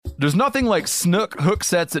There's nothing like snook hook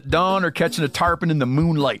sets at dawn or catching a tarpon in the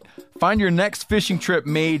moonlight. Find your next fishing trip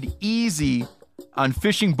made easy on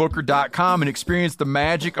fishingbooker.com and experience the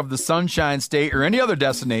magic of the Sunshine State or any other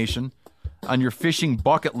destination on your fishing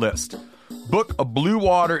bucket list. Book a blue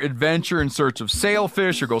water adventure in search of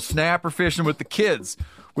sailfish or go snapper fishing with the kids.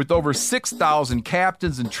 With over 6,000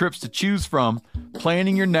 captains and trips to choose from,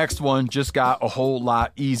 planning your next one just got a whole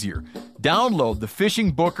lot easier. Download the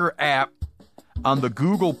Fishing Booker app on the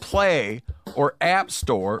Google Play or App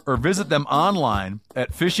Store, or visit them online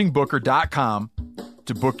at fishingbooker.com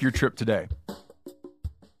to book your trip today.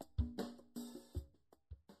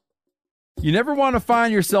 You never want to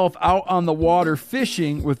find yourself out on the water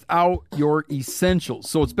fishing without your essentials.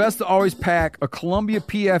 So it's best to always pack a Columbia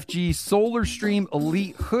PFG Solar Stream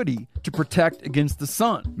Elite hoodie to protect against the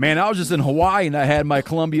sun. Man, I was just in Hawaii and I had my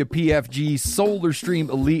Columbia PFG Solar Stream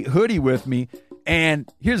Elite hoodie with me.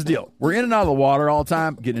 And here's the deal. We're in and out of the water all the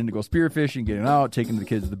time, getting in to go spearfishing, getting out, taking the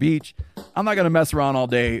kids to the beach. I'm not going to mess around all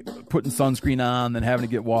day, putting sunscreen on, then having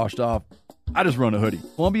to get washed off. I just run a hoodie.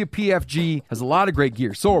 Columbia PFG has a lot of great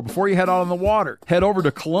gear. So before you head out on the water, head over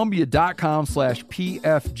to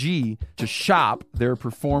Columbia.com/PFG to shop their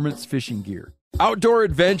performance fishing gear. Outdoor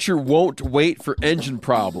adventure won't wait for engine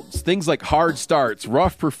problems. Things like hard starts,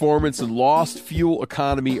 rough performance, and lost fuel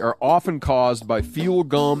economy are often caused by fuel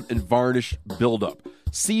gum and varnish buildup.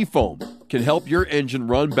 Seafoam can help your engine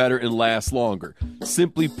run better and last longer.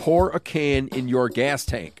 Simply pour a can in your gas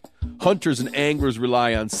tank. Hunters and anglers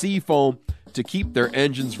rely on Seafoam to keep their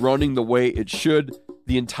engines running the way it should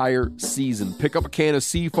the entire season. Pick up a can of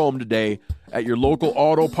Seafoam today at your local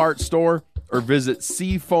auto parts store or visit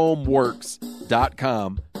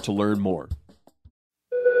seafoamworks.com to learn more.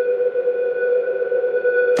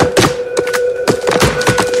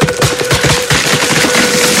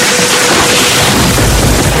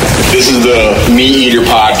 This is the MeatEater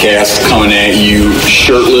podcast coming at you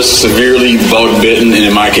shirtless, severely bug-bitten, and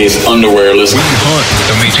in my case, underwearless. We hunt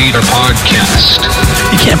the MeatEater podcast.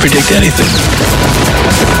 You can't predict anything.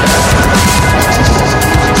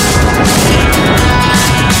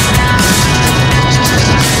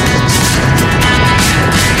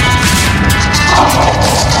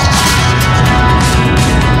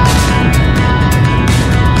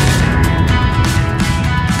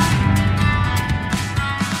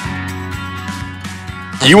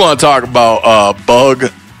 You want to talk about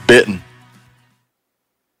bug bitten?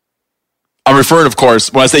 I'm referring, of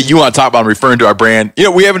course, when I say you want to talk about, I'm referring to our brand. You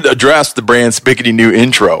know, we haven't addressed the brand Spickety New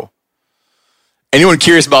intro. Anyone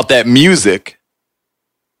curious about that music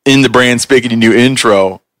in the brand Spickety New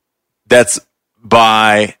intro? That's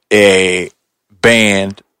by a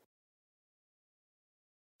band.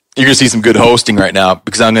 You're gonna see some good hosting right now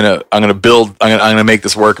because I'm gonna make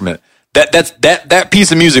this work a minute. That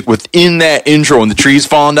piece of music within that intro, when the tree's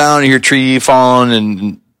falling down, you hear tree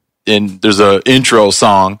falling, and there's a intro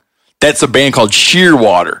song. That's a band called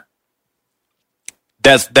Shearwater.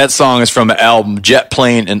 That song is from the album Jet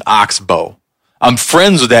Plane and Oxbow. I'm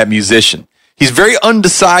friends with that musician. He's very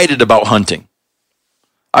undecided about hunting.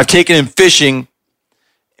 I've taken him fishing,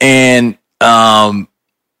 and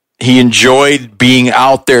he enjoyed being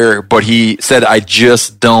out there, but he said, I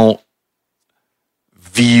just don't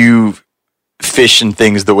view fish and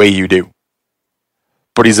things the way you do.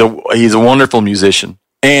 But he's a wonderful musician.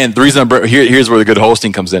 And the reason here's where the good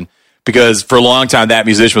hosting comes in, because for a long time that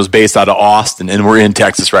musician was based out of Austin, and we're in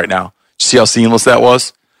Texas right now. See how seamless that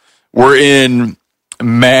was? We're in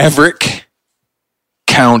Maverick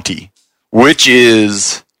County, which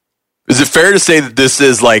is it fair to say that this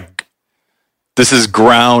is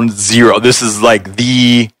ground zero? This is like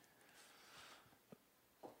the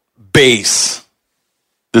base.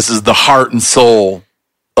 This is the heart and soul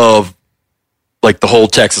of like the whole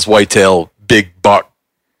Texas whitetail big buck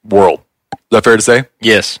world. Is that fair to say?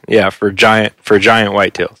 Yes. Yeah, for giant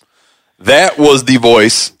whitetails. That was the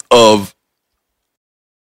voice of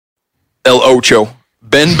El Ocho,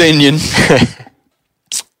 Ben Binnion.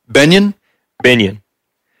 Binnion? Binnion.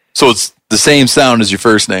 So it's the same sound as your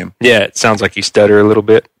first name. Yeah, it sounds like you stutter a little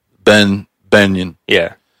bit. Ben Binnion.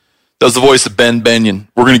 Yeah. That was the voice of Ben Binnion.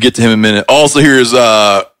 We're going to get to him in a minute. Also, here's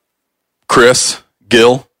Chris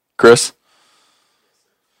Gill. Chris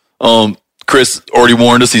already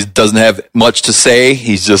warned us he doesn't have much to say.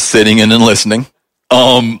 He's just sitting in and listening.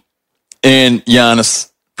 And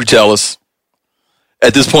Janis Putelis.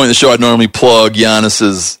 At this point in the show, I'd normally plug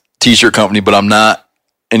Janis's t-shirt company, but I'm not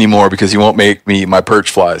anymore because he won't make me my perch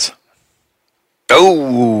flies.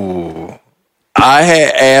 Oh. I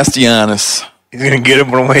had asked Janis. He's going to get him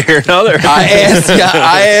one way or another.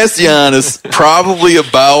 I asked Janis probably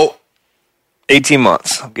about 18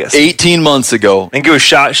 months, I'm guessing. 18 months ago. I think it was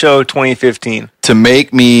SHOT Show 2015. To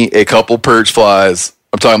make me a couple perch flies.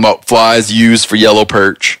 I'm talking about flies used for yellow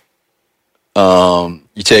perch.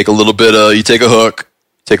 You take a little bit of, you take a hook,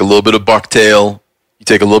 take a little bit of bucktail, you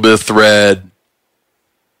take a little bit of thread.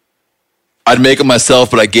 I'd make them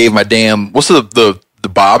myself, but I gave my what's the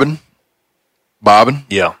bobbin? Bobbin?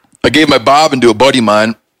 Yeah. I gave my bobbin to a buddy of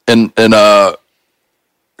mine, and because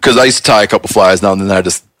I used to tie a couple flies now and then. I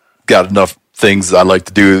just got enough things I like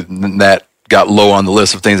to do, and that got low on the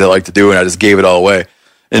list of things I like to do, and I just gave it all away.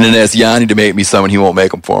 And then asked Yanni to make me some, and he won't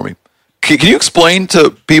make them for me. Can you explain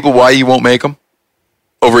to people why you won't make them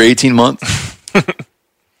over 18 months?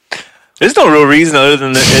 There's no real reason other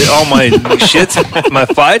than all my shits, my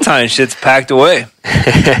fly tying shit's packed away.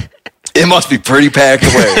 It must be pretty packed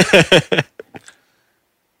away.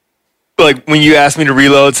 Like when you ask me to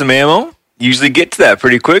reload some ammo, usually get to that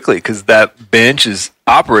pretty quickly because that bench is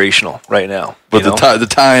operational right now. But the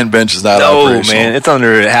tie-in bench is not operational. No, man. It's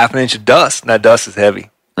under half an inch of dust, and that dust is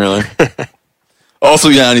heavy. Really? Also,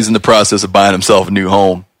 Yanni's in the process of buying himself a new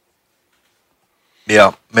home.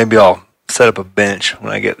 Yeah, maybe I'll set up a bench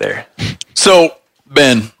when I get there. So,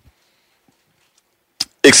 Ben,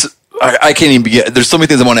 I can't even begin. There's so many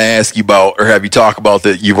things I want to ask you about or have you talk about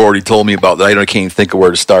that you've already told me about that I can't even think of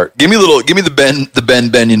where to start. Give me the Ben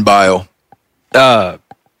Binnion bio. I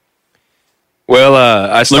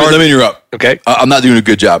started. Let me interrupt. Okay. I'm not doing a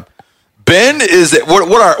good job. Ben is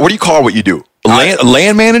what do you call what you do? A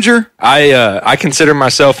land manager? I consider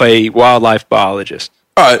myself a wildlife biologist.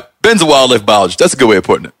 All right. Ben's a wildlife biologist. That's a good way of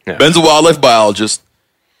putting it. Yeah. Ben's a wildlife biologist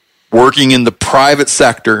working in the private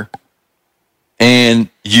sector, and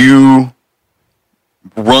you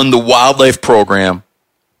run the wildlife program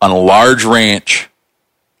on a large ranch,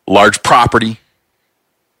 large property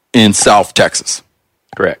in South Texas.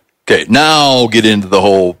 Correct. Okay, now get into the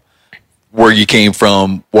whole where you came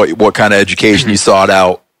from, what kind of education you sought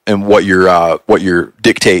out, and what your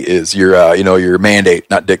dictate is, your mandate,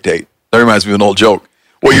 not dictate. That reminds me of an old joke.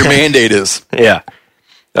 What your mandate is. Yeah.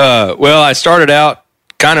 I started out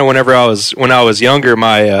kind of when I was younger.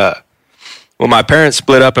 My parents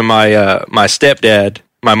split up, and my stepdad,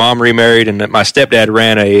 my mom remarried, and my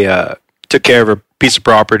stepdad took care of a piece of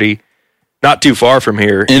property not too far from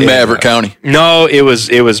here in Maverick County. No, it was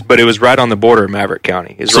right on the border of Maverick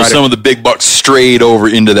County. So some of the big bucks strayed over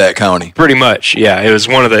into that county. Pretty much, yeah. It was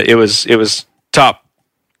it was top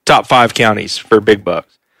 5 counties for big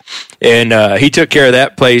bucks. And he took care of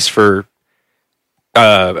that place for,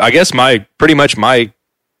 I guess from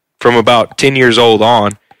about 10 years old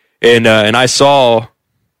on, and I saw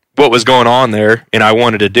what was going on there, and I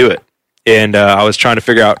wanted to do it, and I was trying to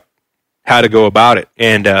figure out how to go about it,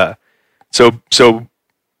 and so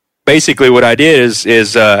basically what I did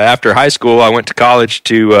is after high school I went to college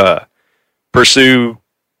to pursue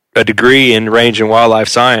a degree in range and wildlife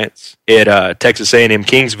science at Texas A&M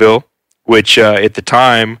Kingsville, which at the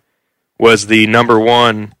time was the number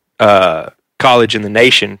 1 college in the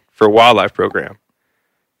nation for a wildlife program.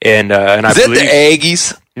 And is that the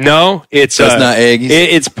Aggies? No, that's not Aggies.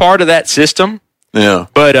 It's part of that system. Yeah,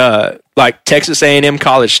 but like Texas A&M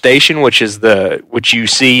College Station, which you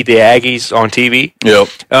see the Aggies on TV.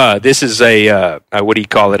 Yep. This is a what do you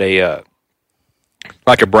call it?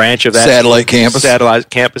 Like a branch of that satellite campus. Satellite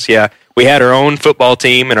campus. Yeah, we had our own football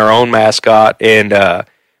team and our own mascot, and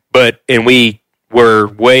we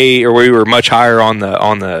were much higher on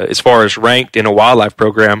the as far as ranked in a wildlife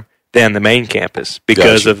program than the main campus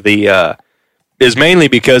because of the is mainly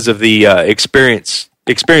because of the experience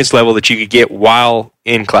level that you could get while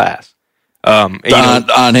in class. On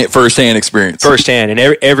first-hand experience. Firsthand, and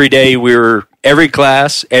every day every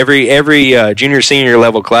class, every junior senior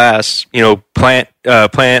level class, plant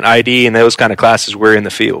ID and those kind of classes were in the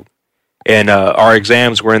field, and our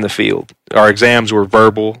exams were in the field. Our exams were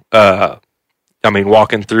verbal.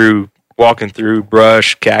 Walking through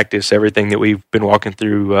brush, cactus, everything that we've been walking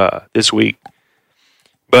through this week.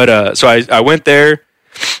 But so I went there,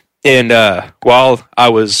 and while I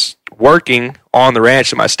was working on the ranch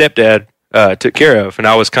that my stepdad took care of, and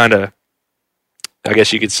I was kind of, I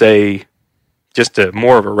guess you could say, just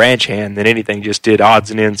more of a ranch hand than anything, just did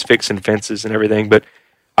odds and ends, fixing fences and everything. But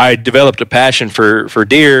I developed a passion for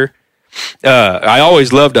deer. I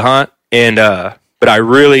always loved to hunt, and but I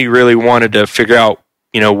really, really wanted to figure out,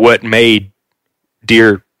 what made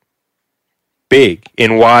deer big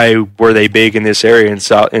and why were they big in this area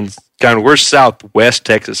we're southwest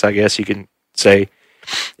Texas, I guess you can say.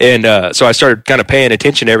 And so I started kind of paying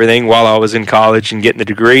attention to everything while I was in college and getting the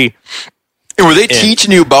degree. And were they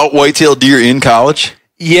teaching you about whitetail deer in college?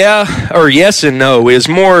 Yeah, or yes and no. It was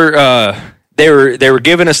more they were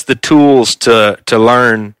giving us the tools to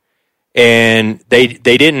learn, and they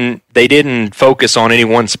didn't focus on any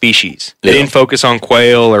one species. They didn't focus on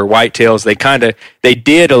quail or whitetails. They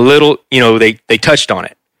did a little, they touched on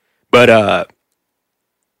it, but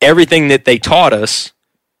everything that they taught us,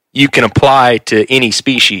 you can apply to any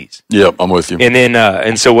species. Yep, I'm with you. And then,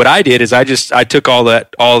 and so what I did is I took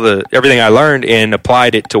everything I learned and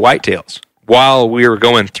applied it to whitetails while we were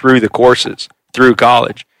going through the courses through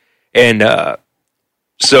college. And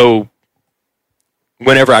so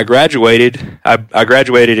whenever I graduated, I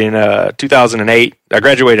graduated in 2008. I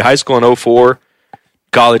graduated high school in 2004,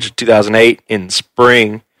 college in 2008 in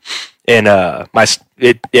spring. And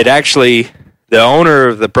it actually, the owner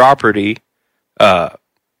of the property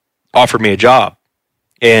offered me a job,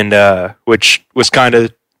 and which was kind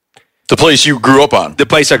of the place you grew up on. The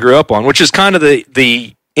place I grew up on, which is kind of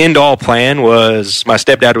the end all plan. Was my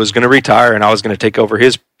stepdad was going to retire, and I was going to take over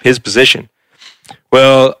his position.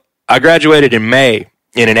 Well, I graduated in May,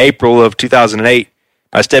 and in April of 2008,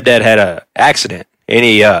 my stepdad had an accident, and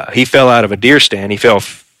he fell out of a deer stand. He fell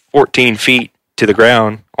 14 feet to the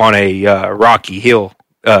ground on a rocky hill.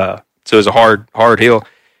 So it was a hard hill,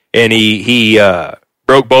 and he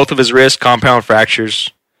broke both of his wrists, compound fractures,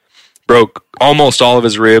 broke almost all of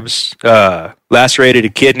his ribs, lacerated a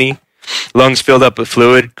kidney, lungs filled up with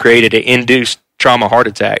fluid, created an induced trauma heart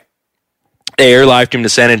attack. They airlifted him to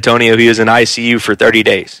San Antonio. He was in ICU for 30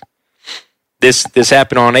 days. This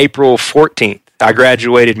happened on April 14th. I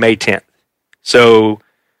graduated May 10th. So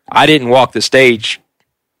I didn't walk the stage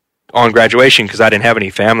on graduation because I didn't have any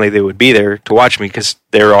family that would be there to watch me because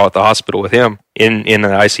they were all at the hospital with him in the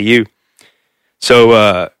ICU.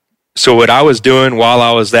 So what I was doing while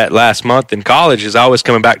I was that last month in college is I was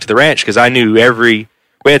coming back to the ranch because I knew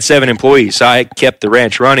we had 7 employees, so I kept the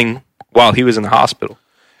ranch running while he was in the hospital.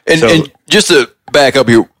 And just to back up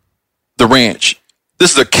here, the ranch,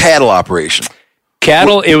 this is a cattle operation.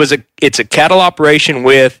 Cattle, it's a cattle operation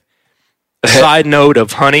with a side note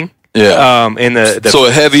of hunting. Yeah. So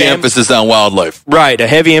a heavy emphasis on wildlife. Right, a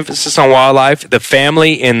heavy emphasis on wildlife. The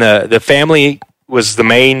family and the family was the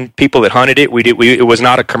main people that hunted it. It was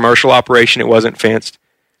not a commercial operation. It wasn't fenced.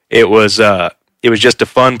 It was just a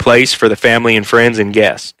fun place for the family and friends and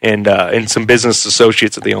guests and some business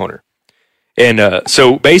associates of the owner. And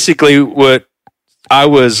so basically what I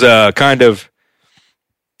was kind of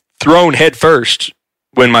thrown head first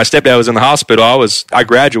when my stepdad was in the hospital. I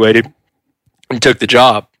graduated and took the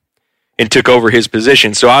job and took over his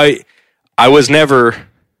position. So I was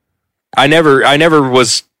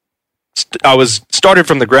started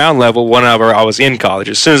from the ground level whenever I was in college.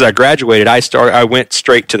 As soon as I graduated, I went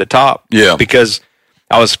straight to the top. Yeah. Because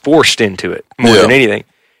I was forced into it more than anything.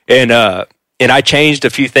 And I changed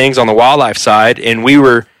a few things on the wildlife side, and we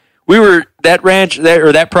were that ranch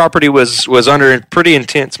that property was under pretty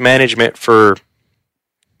intense management for,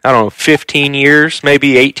 I don't know, 15 years,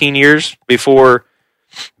 maybe 18 years before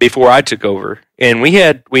I took over. And we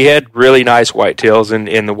had really nice whitetails, and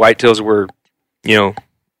the whitetails were,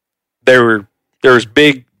 there was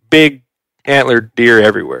big antlered deer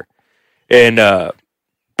everywhere. And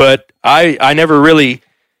but I never really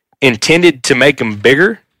intended to make them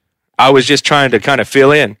bigger. I was just trying to kind of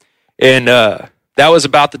fill in. And that was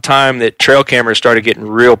about the time that trail cameras started getting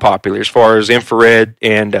real popular as far as infrared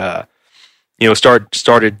and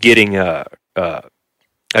started getting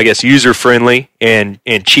I guess user friendly and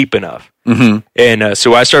cheap enough. Mm-hmm. And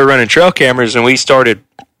so I started running trail cameras, and we started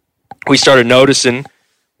noticing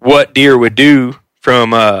what deer would do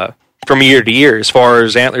from year to year as far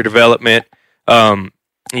as antler development,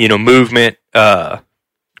 movement,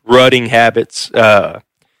 rutting habits,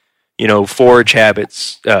 forage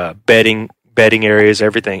habits, bedding areas,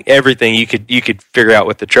 everything you could figure out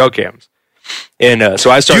with the trail cams. And so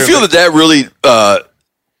I started. Do you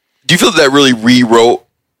feel that really rewrote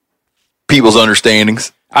people's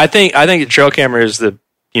understandings? I think the trail camera is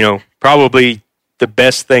probably the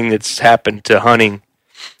best thing that's happened to hunting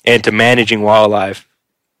and to managing wildlife,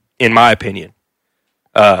 in my opinion,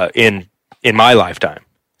 in my lifetime.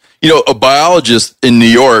 A biologist in New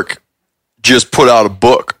York just put out a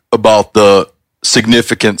book about the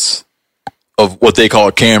significance of what they call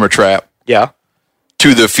a camera trap. Yeah.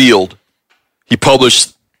 To the field. He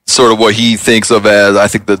published sort of what he thinks of as, I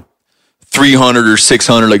think, the 300 or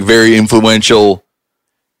 600 very influential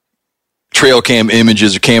trail cam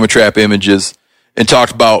images or camera trap images, and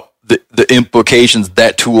talked about the implications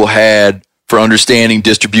that tool had for understanding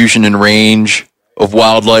distribution and range of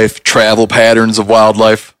wildlife, travel patterns of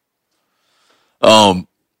wildlife. I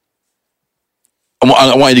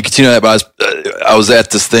want you to continue that, but I was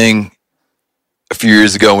at this thing a few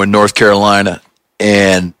years ago in North Carolina,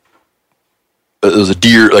 and a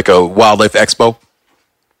deer, like a wildlife expo.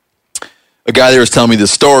 A guy there was telling me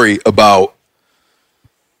this story about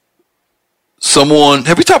someone.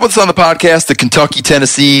 Have we talked about this on the podcast? The Kentucky,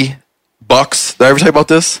 Tennessee bucks. Did I ever tell you about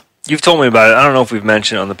this? You've told me about it. I don't know if we've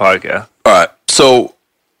mentioned it on the podcast. All right. So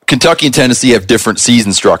Kentucky and Tennessee have different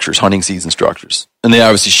season structures, hunting season structures. And they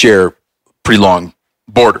obviously share a pretty long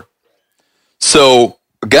border. So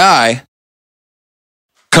a guy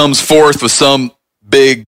comes forth with some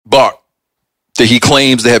big buck that he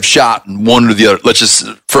claims to have shot in one or the other. Let's just,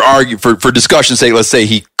 for discussion's sake, let's say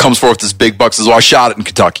he comes forth with this big buck, says, well, I shot it in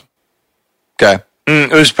Kentucky. Okay.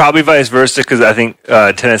 It was probably vice versa because I think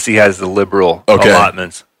Tennessee has the liberal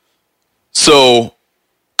allotments. So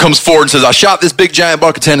comes forward and says, I shot this big giant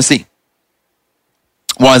buck in Tennessee.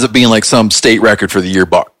 Winds up being like some state record for the year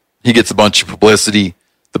buck. He gets a bunch of publicity.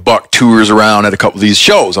 The buck tours around at a couple of these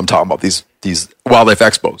shows. I'm talking about these wildlife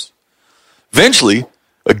expos. Eventually,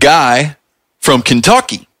 a guy from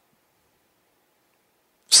Kentucky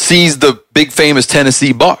sees the big famous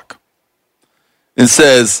Tennessee buck and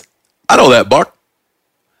says, I know that buck.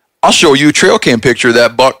 I'll show you a trail cam picture of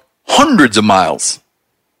that buck hundreds of miles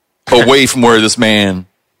away from where this man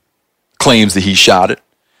claims that he shot it.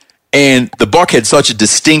 And the buck had such a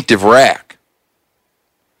distinctive rack.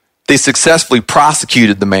 They successfully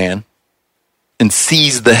prosecuted the man and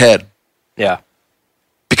seized the head. Yeah.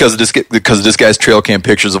 Because of this guy's trail cam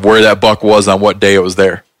pictures of where that buck was on what day it was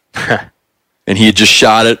there. And he had just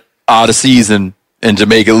shot it out of season, and to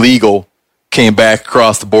make it legal, came back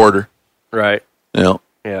across the border. Right. You know,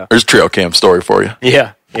 yeah. There's a trail cam story for you.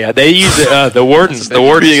 Yeah. Yeah. They use the wardens. The What do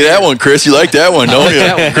wardens. you think of that one, Chris? You like that one, don't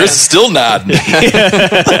you? Chris is still nodding.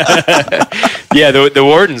 Yeah. The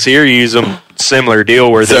wardens here use them similar deal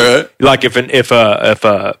where they, like if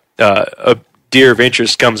a deer of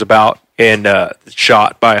interest comes about and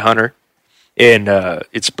shot by a hunter and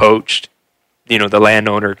it's poached, you know, the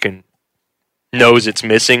landowner knows it's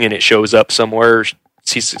missing and it shows up somewhere,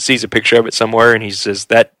 sees a picture of it somewhere, and he says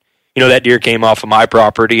that, you know, that deer came off of my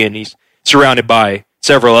property and he's surrounded by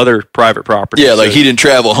several other private properties. Yeah, like he didn't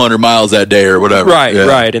travel 100 miles that day or whatever. Right, yeah.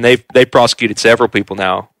 right. And they prosecuted several people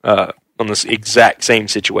now on this exact same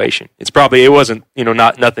situation. It wasn't, you know,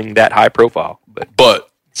 nothing that high profile, but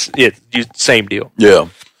it's same deal. Yeah.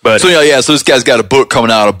 But so this guy's got a book coming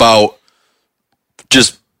out about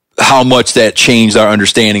just how much that changed our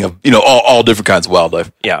understanding of, you know, all different kinds of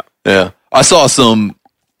wildlife. Yeah. Yeah. I saw some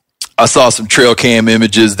trail cam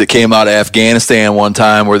images that came out of Afghanistan one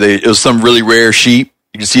time where it was some really rare sheep.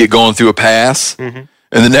 You can see it going through a pass. Mm-hmm.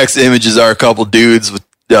 And the next images are a couple dudes with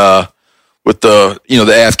the, you know,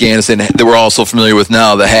 the Afghanistan that we're also familiar with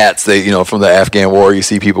now, the hats from the Afghan war you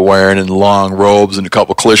see people wearing in long robes, and a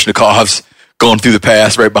couple Kalashnikovs going through the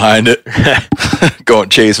pass right behind it, going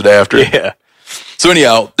chase it after. Yeah. So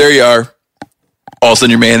anyhow, there you are. All of a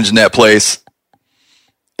sudden you're managing that place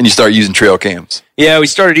and you start using trail cams. Yeah, we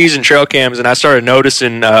started using trail cams, and I started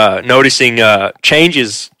noticing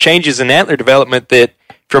changes in antler development that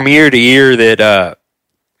from year to year that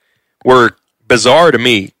were bizarre to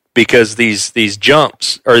me, because these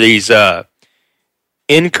jumps or these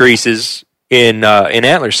increases in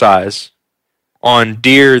antler size on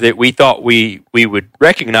deer that we thought we would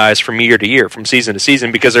recognize from year to year, from season to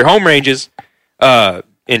season, because their home ranges. And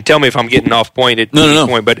tell me if I'm getting off point at this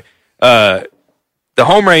point, but the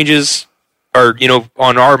home ranges are, you know,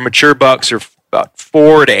 on our mature bucks are about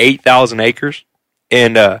 4,000 to 8,000 acres,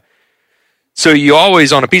 and so you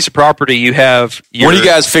always, on a piece of property, you have. What do you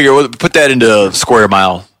guys figure? Put that into square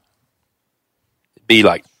mile. It'd be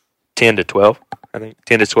like 10 to 12, I think,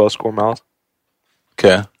 10 to 12 square miles.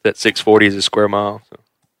 Okay, that 640 is a square mile.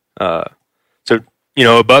 So you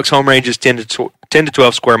know, a buck's home range is 10 to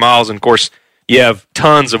 12 square miles, and of course, you have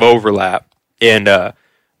tons of overlap, and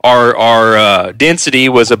our density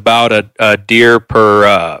was about a deer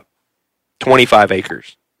per 25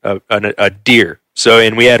 acres, a deer. So,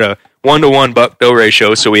 and we had a 1-to-1 buck-doe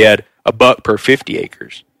ratio, so we had a buck per 50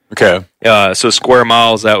 acres. Okay. So square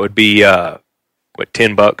miles, that would be,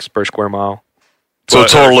 $10 per square mile. So a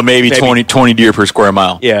total of maybe 20 deer per square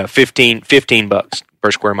mile. Yeah, $15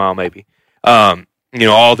 per square mile maybe. You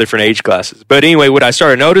know, all different age classes. But anyway, what I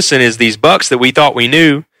started noticing is these bucks that we thought we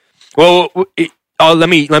knew. Well, let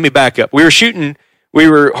me back up. We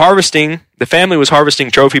were harvesting. The family was harvesting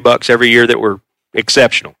trophy bucks every year that were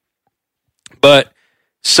exceptional. But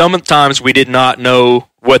sometimes we did not know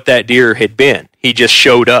what that deer had been. He just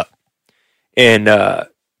showed up, and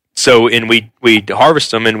we'd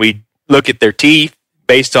harvest them, and we'd look at their teeth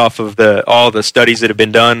based off of all the studies that have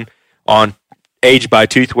been done on age by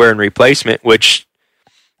tooth wear and replacement, which,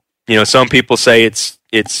 you know, some people say it's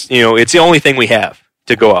the only thing we have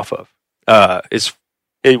to go off of. is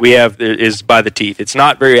by the teeth. It's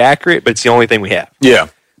not very accurate, but it's the only thing we have. Yeah.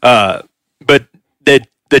 But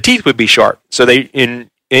the teeth would be sharp, so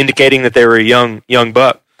indicating that they were a young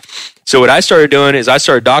buck. So what I started doing is I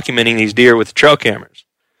started documenting these deer with the trail cameras,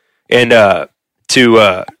 and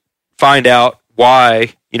to find out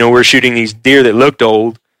why we're shooting these deer that looked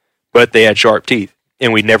old, but they had sharp teeth,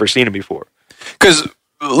 and we'd never seen them before. Because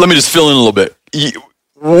let me just fill in a little bit.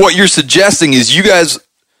 What you're suggesting is you guys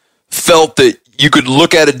felt that you could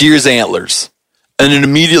look at a deer's antlers and then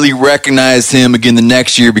immediately recognize him again the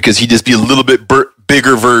next year because he'd just be a little bit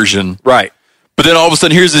bigger version. Right. But then all of a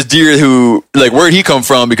sudden, here's this deer who, like, where'd he come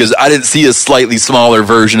from? Because I didn't see a slightly smaller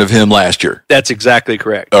version of him last year. That's exactly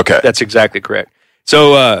correct. Okay. That's exactly correct.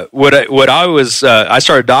 So I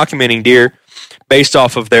started documenting deer based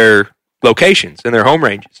off of their locations and their home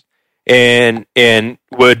ranges, and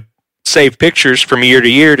would save pictures from year to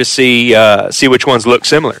year to see which ones look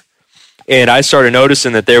similar. And I started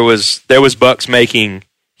noticing that there was bucks making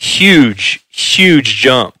huge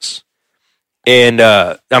jumps. And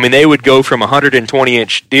they would go from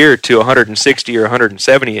 120-inch deer to 160 or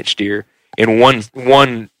 170-inch deer in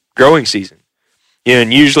one growing season.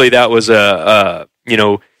 And usually that was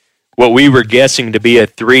what we were guessing to be a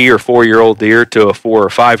 3 or 4 year old deer to a 4 or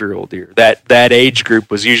 5 year old deer. That age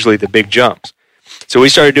group was usually the big jumps. So what we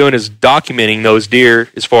started doing is documenting those deer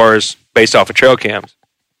as far as based off of trail cams.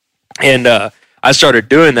 And I started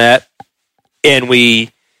doing that, and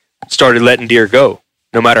we started letting deer go.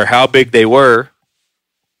 No matter how big they were,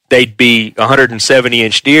 they'd be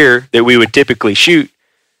 170-inch deer that we would typically shoot.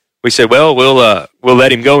 We said, well, we'll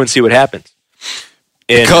let him go and see what happens.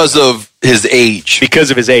 And because of his age.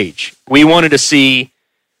 Because of his age. We wanted to see,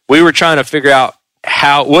 we were trying to figure out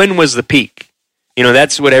when was the peak.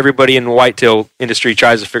 That's what everybody in the whitetail industry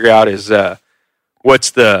tries to figure out is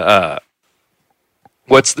what's the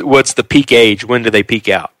peak age? When do they peak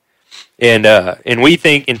out? And we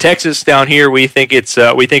think in Texas down here, we think it's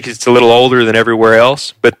a little older than everywhere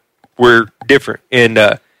else, but we're different. And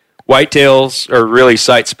whitetails are really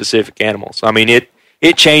site-specific animals. I mean,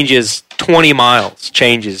 it changes 20 miles,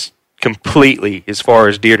 changes completely as far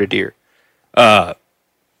as deer to deer.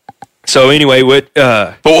 So anyway, what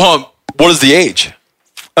is the age?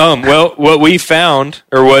 Well, what we found,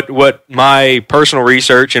 or what my personal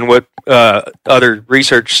research and what other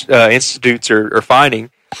research institutes are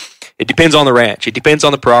finding, it depends on the ranch. It depends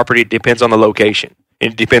on the property. It depends on the location.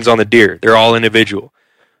 It depends on the deer. They're all individual.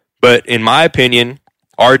 But in my opinion,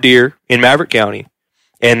 our deer in Maverick County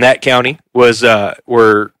and that county were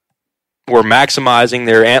maximizing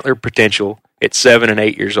their antler potential at 7 and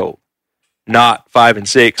 8 years old, not 5 and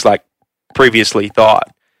 6 like previously thought.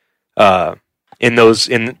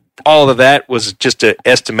 In all of that was just an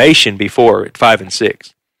estimation before at 5 and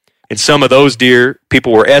 6. And some of those deer,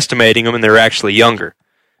 people were estimating them, and they're actually younger.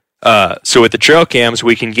 So with the trail cams,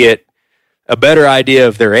 we can get a better idea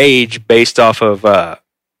of their age based off of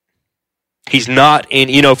he's not in.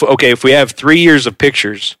 If we have 3 years of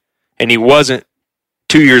pictures and he wasn't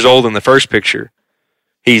 2 years old in the first picture,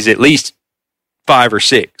 he's at least 5 or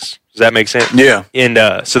 6. Does that make sense? Yeah.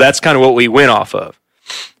 And so that's kind of what we went off of,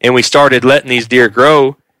 and we started letting these deer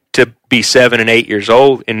grow to be 7 and 8 years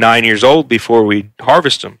old and 9 years old before we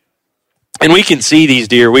harvest them. And we can see these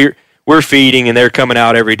deer. We're feeding, and they're coming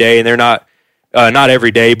out every day, and they're not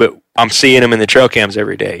every day, but I'm seeing them in the trail cams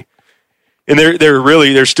every day. And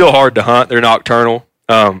they're still hard to hunt. They're nocturnal,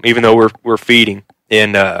 even though we're feeding.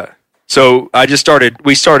 And so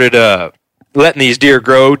we started letting these deer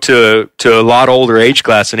grow to a lot older age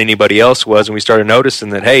class than anybody else was, and we started noticing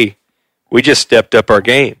that, hey, we just stepped up our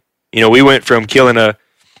game. We went from killing a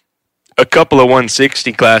couple of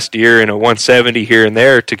 160 class deer and a 170 here and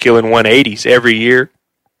there to killing 180s every year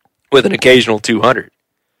with an occasional 200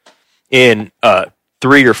 in a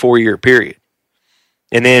 3 or 4 year period.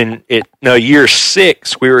 And then year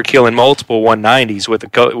 6, we were killing multiple 190s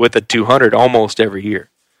with a 200 almost every year.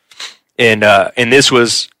 And this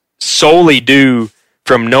was solely due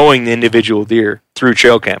from knowing the individual deer through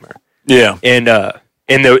trail camera. Yeah. And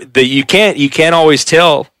you can't always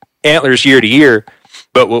tell antlers year to year,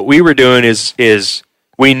 but what we were doing is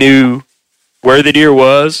we knew where the deer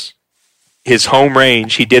was, his home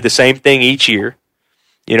range. He did the same thing each year.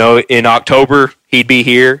 In October, he'd be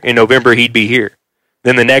here. In November, he'd be here.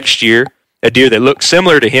 Then the next year, a deer that looked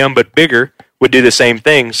similar to him but bigger would do the same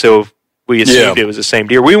thing. So we assumed it was the same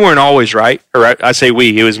deer. We weren't always right. Or I say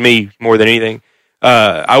we. It was me more than anything.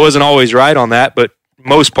 I wasn't always right on that, but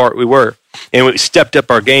most part we were. And we stepped up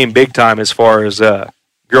our game big time as far as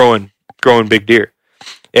growing big deer.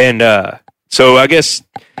 And so I guess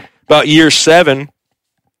about year 7,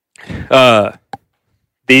 the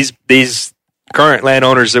these current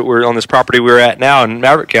landowners that were on this property we were at now in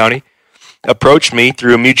Maverick County approached me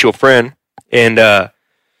through a mutual friend and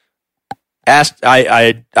asked.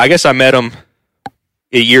 I guess I met them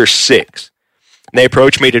at year 6. And they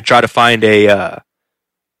approached me to try to find they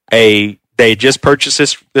just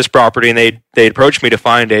purchased this property, and they approached me to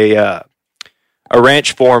find a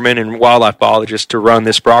ranch foreman and wildlife biologist to run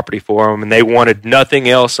this property for them, and they wanted nothing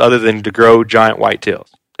else other than to grow giant whitetails.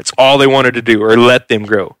 That's all they wanted to do, or let them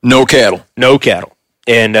grow. No cattle.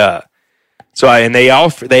 And they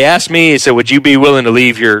asked me, they said, would you be willing to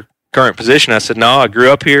leave your current position? I said, no, I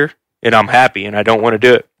grew up here and I'm happy and I don't want to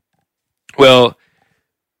do it. Well,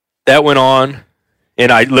 that went on,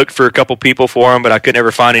 and I looked for a couple people for them, but I could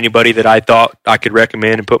never find anybody that I thought I could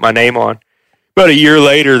recommend and put my name on. About a year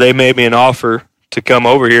later, they made me an offer to come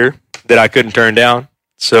over here that I couldn't turn down.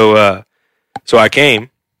 So I came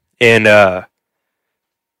and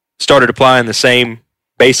started applying the same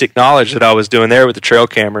basic knowledge that I was doing there with the trail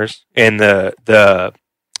cameras and the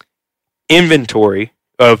inventory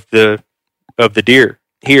of the deer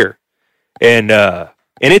here. And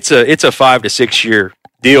it's a 5 to 6 year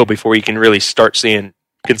deal before you can really start seeing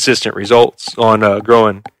consistent results on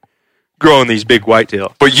growing these big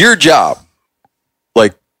whitetail. But your job,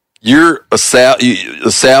 like you're a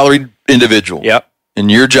salaried individual. Yep.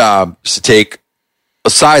 And your job is to take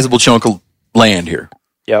a sizable chunk of land here.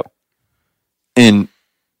 Yep. And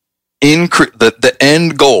the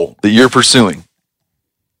end goal that you're pursuing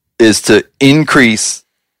is to increase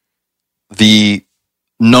the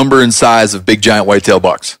number and size of big giant whitetail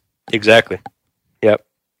bucks. Exactly. Yep.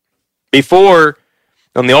 Before,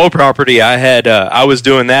 on the old property, I was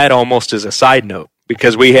doing that almost as a side note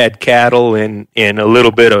because we had cattle and a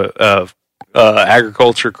little bit of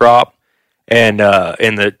agriculture crop, and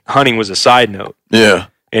the hunting was a side note. Yeah.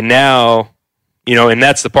 And now, and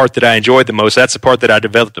that's the part that I enjoyed the most. That's the part that I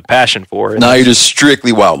developed a passion for. Now you're just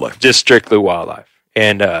strictly wildlife. Just strictly wildlife.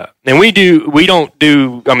 And we don't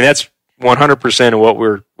do. I mean, that's 100% of what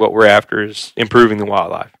we're after is improving the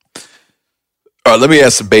wildlife. All right, let me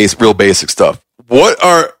ask some real basic stuff.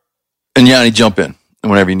 And Yanni, jump in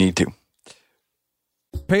whenever you need to.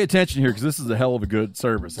 Pay attention here because this is a hell of a good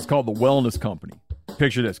service. It's called the Wellness Company.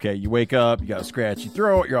 Picture this, okay? You wake up, you got a scratchy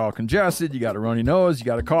throat, you're all congested, you got a runny nose, you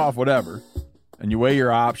got a cough, whatever. And you weigh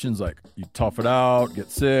your options like you tough it out, get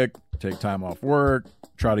sick, take time off work,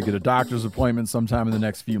 try to get a doctor's appointment sometime in the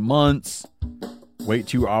next few months, wait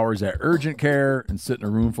 2 hours at urgent care and sit in a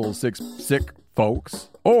room full of sick folks,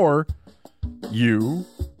 or you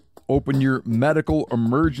open your medical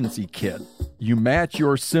emergency kit. You match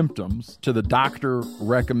your symptoms to the doctor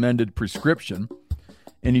recommended prescription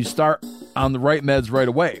and you start on the right meds right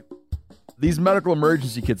away. These medical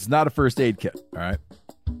emergency kits is not a first aid kit, all right?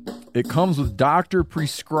 It comes with doctor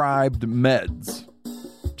prescribed meds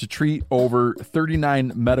to treat over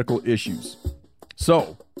 39 medical issues.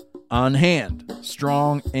 So, on hand,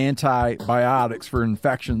 strong antibiotics for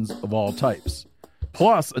infections of all types.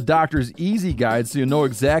 Plus, a doctor's easy guide so you know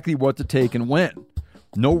exactly what to take and when.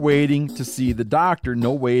 No waiting to see the doctor,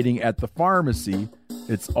 no waiting at the pharmacy.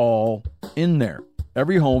 It's all in there.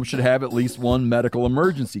 Every home should have at least one medical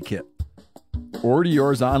emergency kit. Order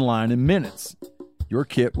yours online in minutes. Your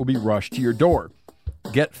kit will be rushed to your door.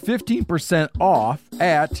 Get 15% off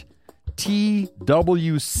at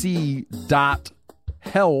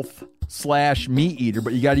twc.health/MeatEater,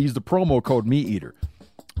 but you got to use the promo code MeatEater.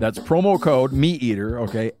 That's promo code MeatEater,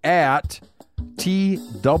 okay, at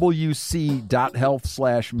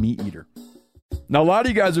twc.health/MeatEater. Now, a lot of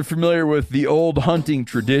you guys are familiar with the old hunting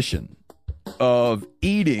tradition of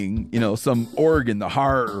eating, some organ, the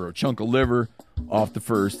heart or a chunk of liver off the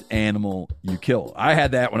first animal you kill. I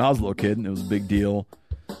had that when I was a little kid, and it was a big deal.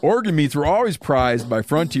 Organ meats were always prized by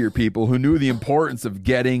frontier people who knew the importance of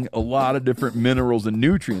getting a lot of different minerals and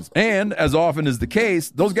nutrients. And, as often is the case,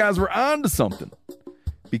 those guys were onto something.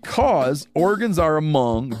 Because organs are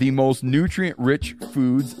among the most nutrient-rich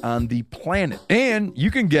foods on the planet. And you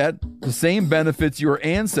can get the same benefits your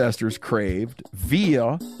ancestors craved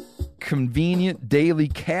via convenient daily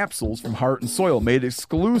capsules from Heart and Soil, made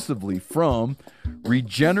exclusively from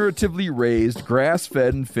regeneratively raised,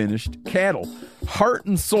 grass-fed, and finished cattle. Heart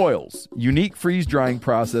and Soil's unique freeze-drying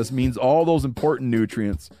process means all those important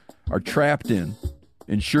nutrients are trapped in,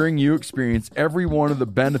 ensuring you experience every one of the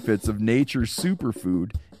benefits of nature's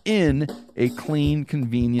superfood in a clean,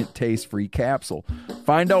 convenient, taste-free capsule.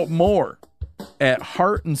 Find out more at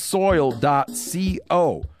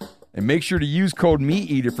heartandsoil.co. And make sure to use code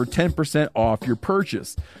MeatEater for 10% off your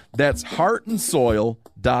purchase. That's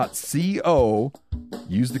heartandsoil.co.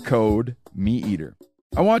 Use the code MeatEater.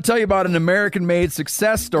 I want to tell you about an American-made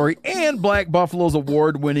success story and Black Buffalo's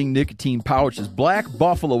award-winning nicotine pouches. Black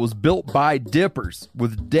Buffalo was built by dippers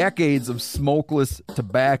with decades of smokeless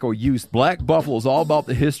tobacco use. Black Buffalo is all about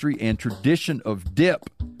the history and tradition of dip,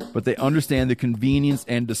 but they understand the convenience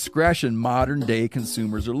and discretion modern-day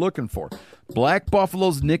consumers are looking for. Black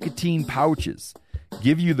Buffalo's nicotine pouches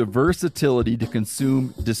give you the versatility to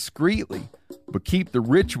consume discreetly, but keep the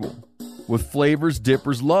ritual with flavors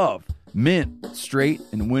dippers love. Mint, straight,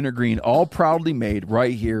 and wintergreen, all proudly made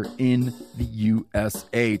right here in the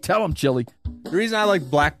USA. Tell them, Chili. The reason I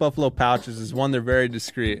like Black Buffalo pouches is, one, they're very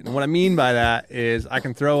discreet. And what I mean by that is I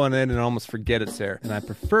can throw one in and almost forget it's there. And I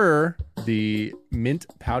prefer the mint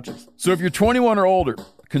pouches. So if you're 21 or older,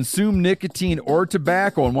 consume nicotine or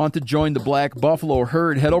tobacco, and want to join the Black Buffalo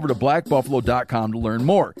herd, head over to blackbuffalo.com to learn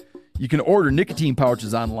more. You can order nicotine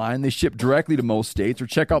pouches online. They ship directly to most states, or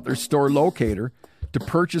check out their store locator to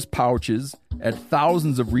purchase pouches at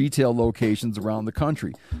thousands of retail locations around the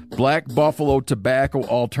country. Black Buffalo Tobacco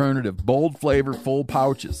Alternative. Bold flavor, full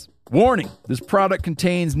pouches. Warning, this product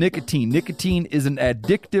contains nicotine. Nicotine is an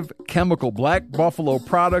addictive chemical. Black Buffalo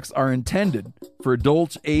products are intended for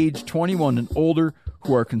adults age 21 and older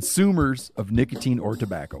who are consumers of nicotine or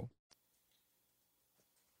tobacco.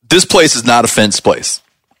 This place is not a fence place.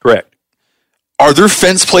 Correct. Are there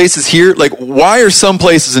fence places here? Like, why are some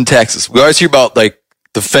places in Texas? We always hear about, like,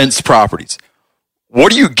 the fence properties.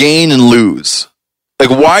 What do you gain and lose? Like,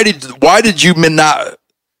 why did you not?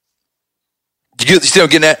 You see what I'm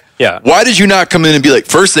getting at? Yeah. Why did you not come in and be like,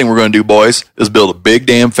 first thing we're going to do, boys, is build a big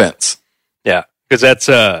damn fence? Yeah, because that's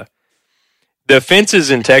the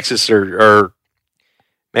fences in Texas are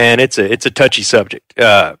man, it's a touchy subject.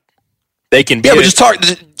 They can be. Yeah, but just talk.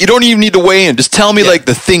 You don't even need to weigh in. Just tell me like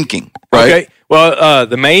the thinking, right? Okay. Well,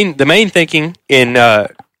 the main thinking in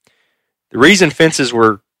the reason fences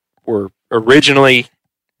were originally,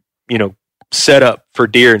 set up for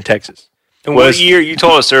deer in Texas. And what year, you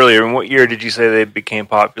told us earlier, in what year did you say they became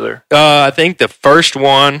popular? I think the first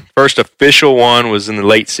official one was in the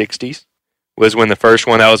late 60s, was when the first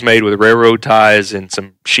one that was made with railroad ties and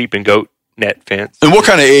some sheep and goat net fence. And what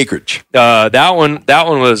kind of acreage? That one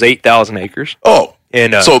was 8,000 acres. Oh,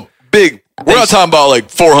 and so big. We're not talking about like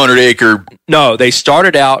 400 acre. No, they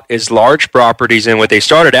started out as large properties, and what they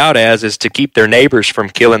started out as is to keep their neighbors from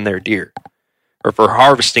killing their deer or for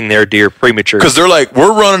harvesting their deer prematurely. Because they're like,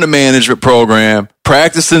 we're running a management program,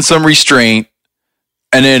 practicing some restraint,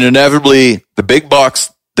 and then inevitably the big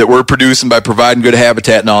bucks that we're producing by providing good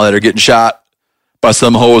habitat and all that are getting shot by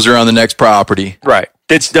some hoser on the next property. Right.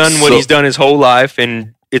 That's done what he's done his whole life,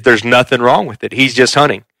 and there's nothing wrong with it. He's just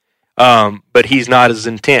hunting. But he's not as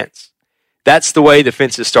intense. That's the way the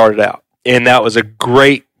fences started out. And that was a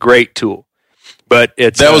great, great tool. But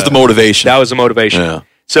that was the motivation. That was the motivation. Yeah.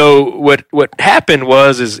 So what happened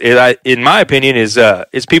was, in my opinion, is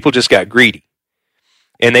people just got greedy.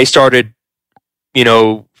 And they started,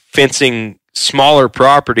 fencing smaller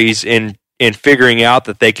properties and figuring out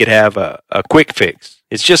that they could have a quick fix.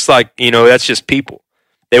 It's just like, that's just people.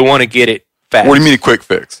 They want to get it fast. What do you mean a quick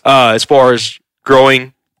fix? As far as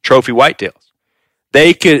growing trophy whitetails.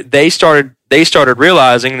 They started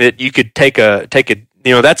realizing that you could take a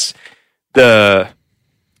that's the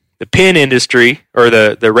pen industry, or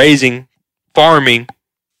the raising, farming,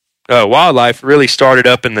 wildlife really started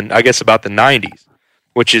up in about the 90s,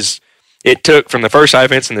 which is, it took from the first high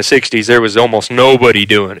fence in the 60s, there was almost nobody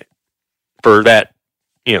doing it for that,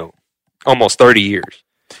 almost 30 years.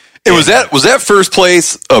 And was that first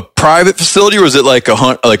place a private facility, or was it like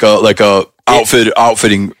a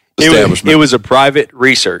outfitting establishment? It was a private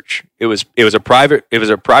research. It was a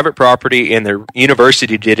private property, and the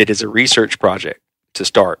university did it as a research project to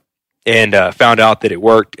start, and found out that it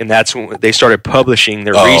worked, and that's when they started publishing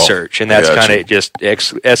their research, and that's kind of just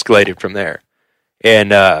escalated from there.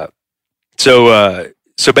 And so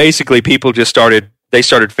basically, people just started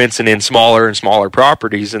fencing in smaller and smaller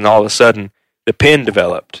properties, and all of a sudden, the pen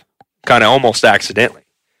developed, kind of almost accidentally,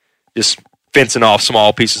 just fencing off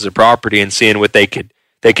small pieces of property and seeing what they could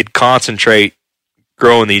concentrate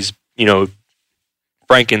growing these,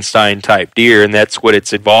 Frankenstein type deer, and that's what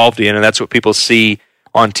it's evolved in, and that's what people see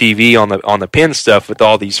on TV on the pen stuff, with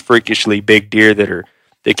all these freakishly big deer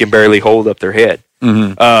that can barely hold up their head.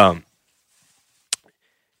 Mm-hmm.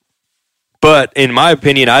 But in my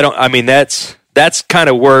opinion, that's kind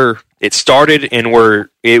of where it started and where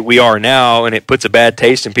we are now, and it puts a bad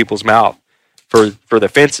taste in people's mouth for the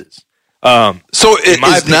fences. So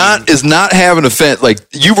is not having a fence, like,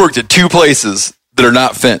 you worked at two places that are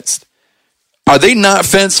not fenced. Are they not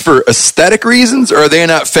fenced for aesthetic reasons, or are they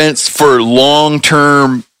not fenced for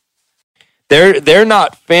long-term They're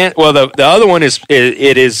not fenced. Well, the other one is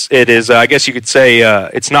I guess you could say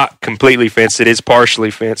it's not completely fenced. It is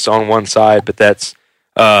partially fenced on one side, but that's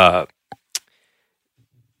that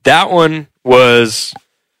one was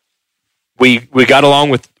we got along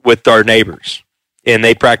with our neighbors, and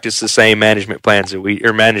they practiced the same management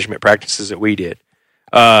practices that we did.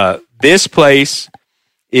 This place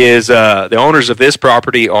is the owners of this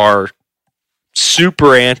property are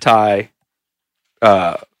super anti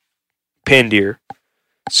pen deer,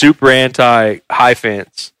 super anti high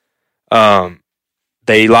fence.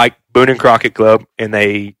 They like Boone and Crockett Club, and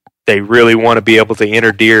they really want to be able to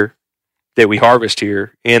enter deer that we harvest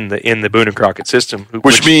here in the Boone and Crockett system,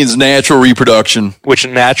 which means natural reproduction.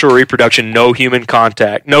 No human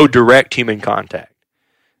contact, no direct human contact,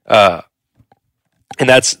 and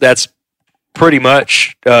that's pretty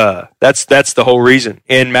much that's the whole reason.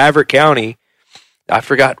 In Maverick County, I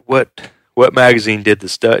forgot what magazine did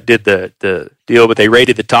the deal, but they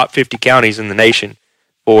rated the top 50 counties in the nation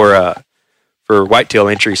for whitetail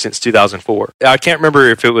entry since 2004. I can't remember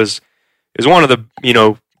if it was one of the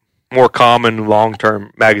more common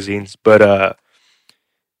long-term magazines, but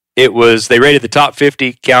they rated the top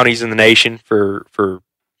 50 counties in the nation for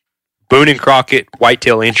Boone and Crockett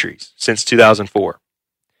whitetail entries since 2004.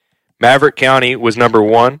 Maverick County was number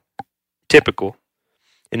 1, typical,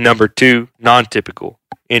 and number 2, non-typical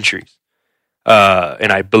entries.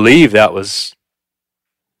 And I believe that was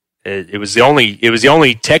it was the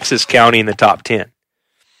only Texas county in the top 10.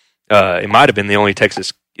 It might have been the only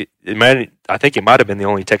Texas. I think it might have been the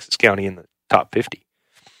only Texas county in the top 50.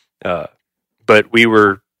 But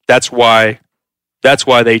that's why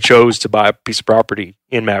they chose to buy a piece of property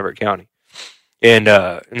in Maverick County. And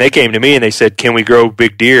they came to me and they said, "Can we grow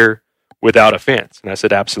big deer without a fence?" And I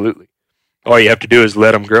said, "Absolutely. All you have to do is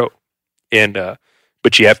let them grow." And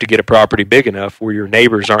but you have to get a property big enough where your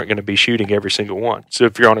neighbors aren't going to be shooting every single one. So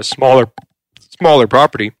if you're on a smaller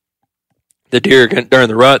property, during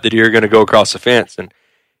the rut, the deer are going to go across the fence. And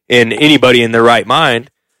anybody in their right mind,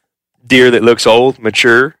 deer that looks old,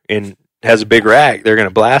 mature, and has a big rag, they're going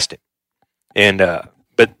to blast him. And they're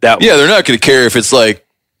not going to care if it's like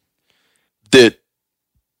that.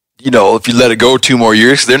 If you let it go 2 more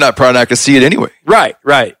years, they're probably not going to see it anyway. Right.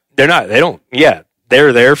 They're not. They don't. Yeah,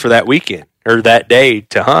 they're there for that weekend or that day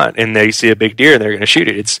to hunt, and they see a big deer and they're going to shoot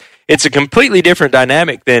it. It's a completely different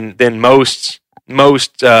dynamic than most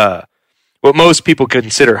what most people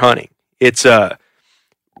consider hunting. It's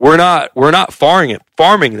we're not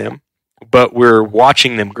farming them, but we're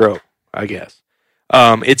watching them grow, I guess.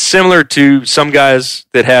 It's similar to some guys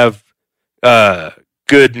that have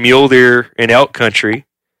good mule deer in elk country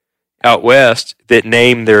out west that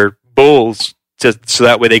name their bulls so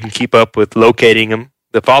that way they can keep up with locating them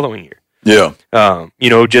the following year. Yeah. On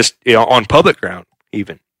public ground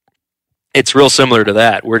even. It's real similar to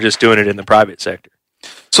that. We're just doing it in the private sector.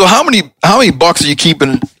 So how many bucks are you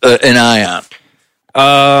keeping an eye on?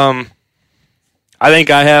 I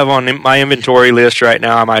think I have on my inventory list right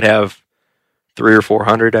now, I might have 300 or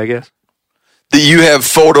 400, I guess. That you have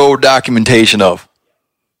photo documentation of?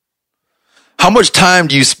 How much time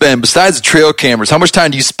do you spend, besides the trail cameras, how much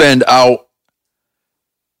time do you spend out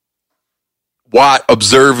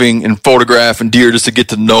observing and photographing deer just to get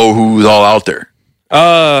to know who's all out there?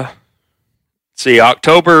 See,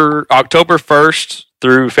 October 1st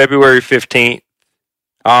through February 15th,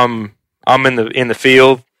 I'm in the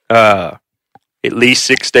field at least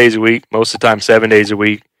 6 days a week, most of the time 7 days a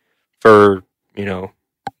week, for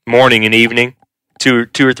morning and evening, 2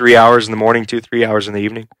 or 3 hours in the morning, 2 or 3 hours in the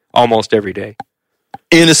evening, almost every day.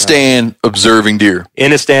 In a stand, observing deer.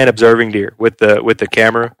 In a stand, observing deer with the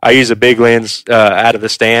camera. I use a big lens out of the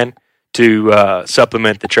stand to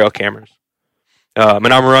supplement the trail cameras. And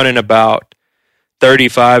I'm running about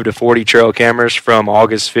 35 to 40 trail cameras from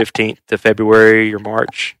August 15th to February or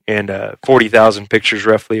March, and 40,000 pictures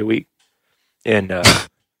roughly a week. And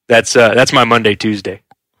that's my Monday, Tuesday.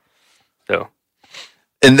 So,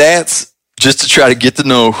 and that's just to try to get to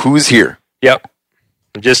know who's here. Yep,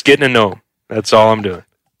 I'm just getting to know them. That's all I'm doing.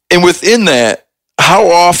 And within that,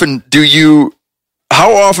 how often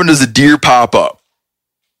does a deer pop up?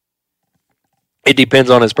 It depends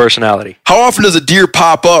on his personality. How often does a deer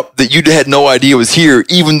pop up that you had no idea was here,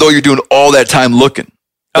 even though you're doing all that time looking?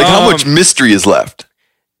 Like, how much mystery is left?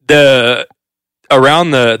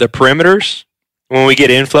 Around the perimeters, when we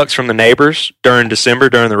get influx from the neighbors during December,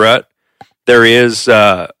 during the rut, there is,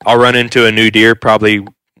 I'll run into a new deer probably,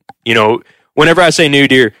 whenever I say new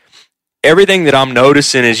deer, everything that I'm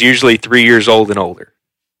noticing is usually 3 years old and older,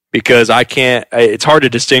 because it's hard to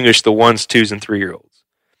distinguish the 1s, 2s, and 3-year-olds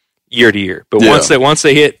year to year. But once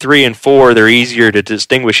they hit 3 and 4, they're easier to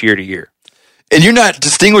distinguish year to year. And you're not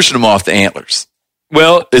distinguishing them off the antlers.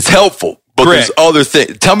 Well, It's helpful, but Correct. there's other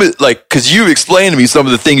things. Tell me, like, because you explained to me some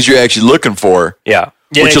of the things you're actually looking for, yeah.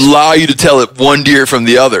 which allow you to tell it one deer from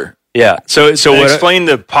the other. Yeah. So And explain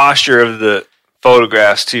the posture of the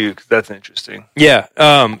photographs too, because that's interesting. Yeah.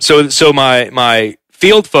 So my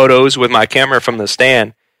field photos with my camera from the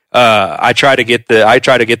stand, I try to get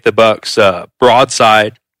the bucks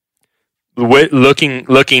broadside,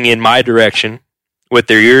 looking in my direction, with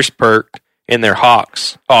their ears perked and their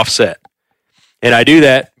hocks offset. And I do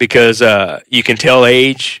that because you can tell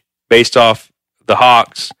age based off the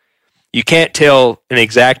hocks. You can't tell an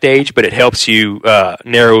exact age, but it helps you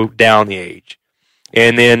narrow down the age.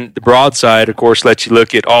 And then the broadside, of course, lets you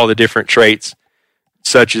look at all the different traits,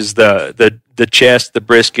 such as the chest, the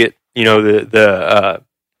brisket, the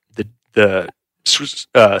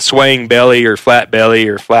swaying belly or flat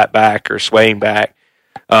back or swaying back.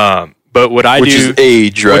 But what I do, Which is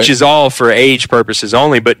age, right? which is all for age purposes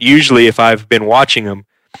only. But usually, if I've been watching them,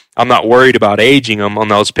 I'm not worried about aging them on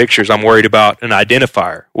those pictures. I'm worried about an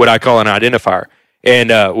identifier, what I call an identifier. And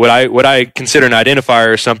what I consider an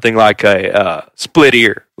identifier is something like a split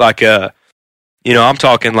ear, like I'm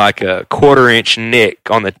talking like a 1/4-inch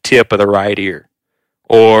nick on the tip of the right ear,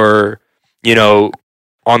 or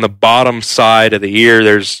on the bottom side of the ear,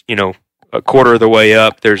 there's a quarter of the way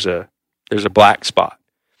up, there's a black spot,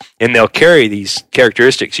 and they'll carry these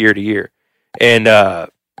characteristics year to year, and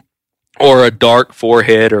or a dark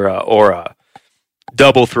forehead, or a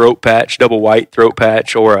double white throat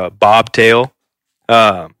patch, or a bobtail.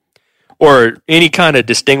 Or any kind of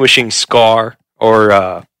distinguishing scar,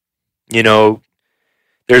 or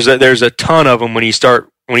there's a ton of them when you start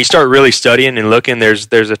really studying and looking. There's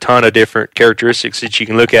a ton of different characteristics that you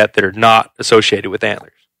can look at that are not associated with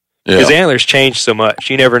antlers, because antlers change so much.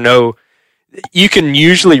 You never know. You can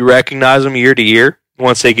usually recognize them year to year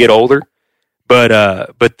once they get older, but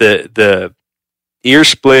the ear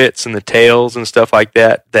splits and the tails and stuff like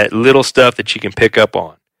that little stuff that you can pick up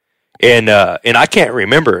on. And I can't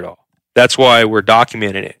remember it all. That's why we're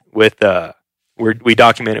documenting it with we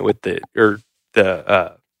document it with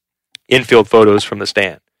the infield photos from the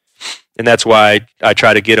stand, and that's why I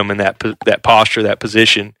try to get them in that posture, that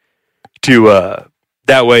position, to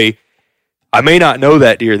that way. I may not know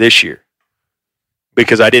that deer this year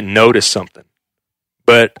because I didn't notice something,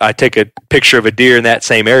 but I take a picture of a deer in that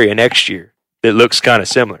same area next year that looks kind of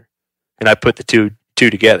similar, and I put the two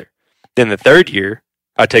together. Then the third year,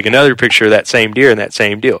 I take another picture of that same deer and that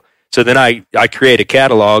same deal. So then I create a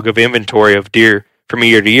catalog of inventory of deer from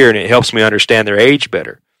year to year, and it helps me understand their age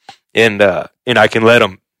better. And I can let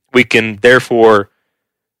them. We can therefore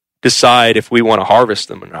decide if we want to harvest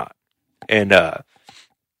them or not. And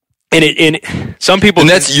some people, and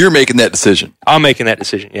that's you're making that decision. I'm making that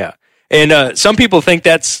decision, yeah. And some people think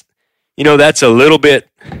that's a little bit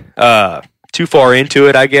too far into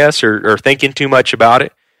it, I guess, or thinking too much about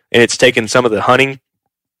it, and it's taken some of the hunting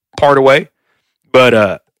part away.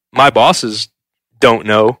 But my bosses don't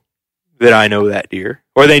know that I know that deer,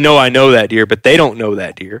 or they know I know that deer, but they don't know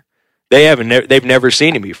that deer. They've never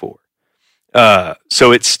seen him before.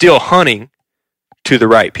 So it's still hunting to the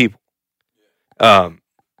right people. But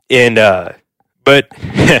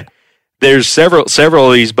there's several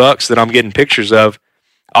of these bucks that I'm getting pictures of.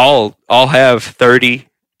 I'll have 30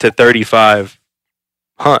 to 35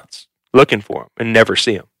 hunts looking for them and never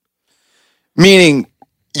see them. Meaning,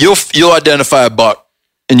 you'll identify a buck,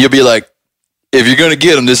 and you'll be like, if you're going to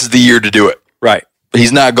get him, this is the year to do it. Right.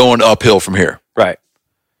 He's not going uphill from here. Right.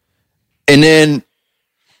 And then,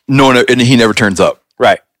 and he never turns up.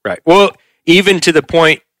 Right. Well, even to the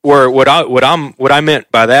point where what I meant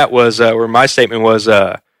by that was, where my statement was,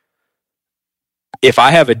 if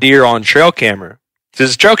I have a deer on trail camera,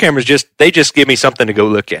 because trail cameras they just give me something to go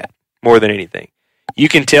look at more than anything. You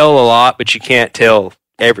can tell a lot, but you can't tell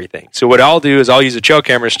everything. So what I'll do is I'll use the trail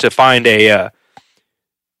cameras to find a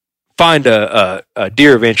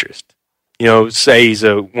deer of interest. Say he's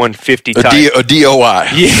a 150 type. A DOI.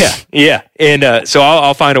 Yeah. And so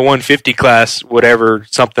I'll find a 150 class, whatever,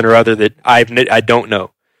 something or other that I don't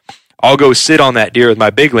know. I'll go sit on that deer with my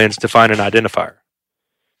big lens to find an identifier.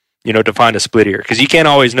 To find a split ear, because you can't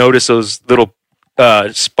always notice those little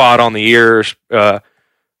spot on the ear,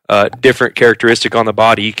 different characteristic on the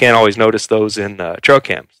body. You can't always notice those in trail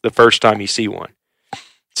cams the first time you see one.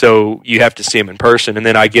 So you have to see them in person, and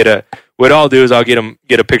then what I'll do is I'll get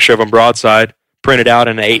a picture of them broadside, print it out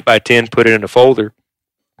in an 8x10, put it in a folder,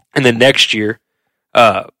 and then next year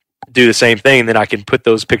do the same thing. And then I can put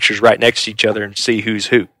those pictures right next to each other and see who's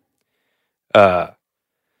who.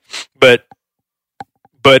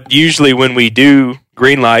 But usually when we do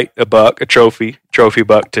green light a buck, a trophy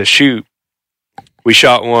buck to shoot, We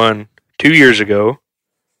shot one 2 years ago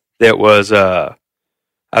that was, I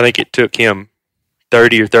think it took him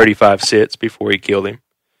 30 or 35 sits before he killed him.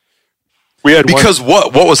 We had because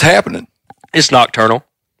what was happening? It's nocturnal.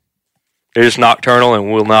 They're just nocturnal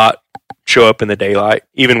and will not show up in the daylight,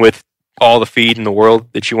 even with all the feed in the world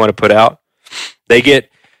that you want to put out. They get.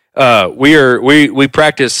 We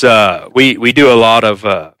practice. We do a lot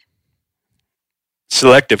of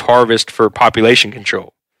selective harvest for population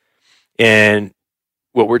control, and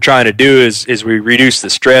what we're trying to do is we reduce the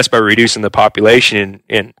stress by reducing the population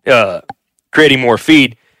and creating more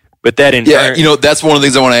feed. But that in turn, that's one of the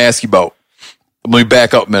things I want to ask you about. Let me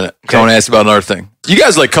back up a minute. Okay. I want to ask you about another thing. You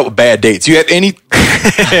guys like a couple bad dates. You have any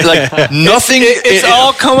like nothing? It's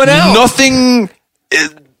all coming out. Nothing.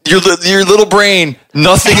 Your little brain.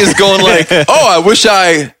 Nothing is going like. Oh, I wish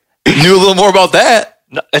I knew a little more about that.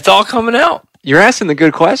 No, it's all coming out. You're asking the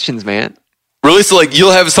good questions, man. Really? So like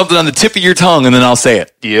you'll have something on the tip of your tongue, and then I'll say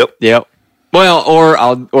it. Yep. Well,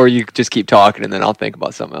 or you just keep talking, and then I'll think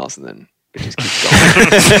about something else, and then it just keeps going.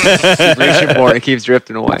 Keep reaching for it, it keeps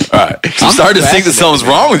drifting away. All right. I'm starting to think that something's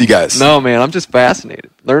wrong with you guys. No, man, I'm just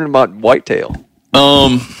fascinated. Learning about whitetail.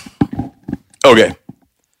 Okay.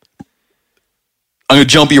 I'm going to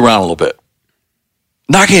jump you around a little bit.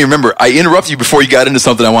 Now I can't remember. I interrupted you before you got into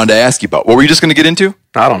something I wanted to ask you about. What were you just going to get into?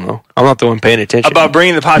 I don't know. I'm not the one paying attention. About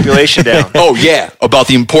bringing the population down. Oh, yeah. About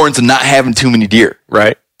the importance of not having too many deer.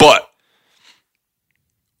 Right. But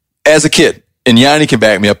as a kid, and Yanni can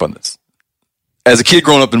back me up on this, as a kid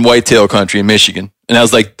growing up in whitetail country in Michigan, and that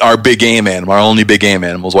was like our big game animal, our only big game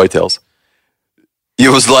animal was whitetails. It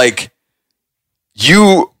was like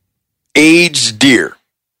you age deer,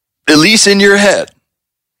 at least in your head.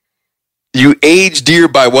 You age deer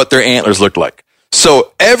by what their antlers looked like.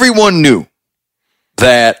 So everyone knew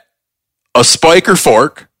that a spiker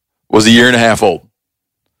fork was 1.5 years old.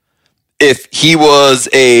 If he was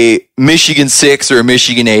a Michigan 6 or a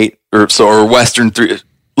Michigan 8 or Western 3,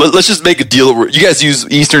 let's just make a deal. You guys use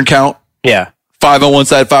Eastern count? Yeah. 5 on one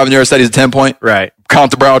side, 5 on the other side is a 10-point? Right.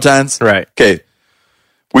 Count the brow tines? Right. Okay.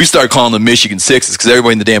 We started calling them Michigan 6s because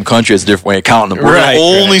everybody in the damn country has a different way of counting them. We're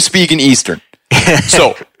only speaking Eastern.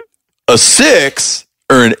 So a 6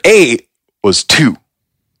 or an 8 was 2.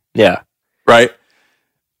 Yeah. Right?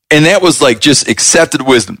 And that was like just accepted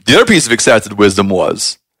wisdom. The other piece of accepted wisdom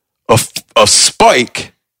was a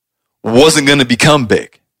spike wasn't going to become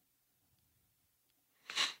big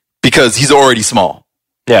because he's already small.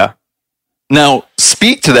 Yeah. Now,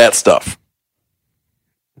 speak to that stuff.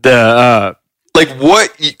 Like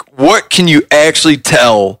what can you actually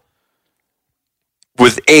tell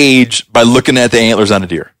with age by looking at the antlers on a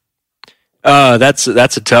deer? That's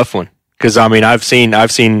a tough one because I mean I've seen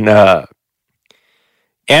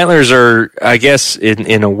antlers are, I guess,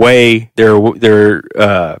 in a way they're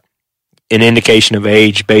an indication of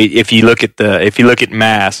age. But if you look at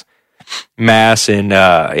mass and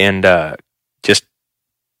just,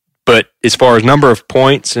 but as far as number of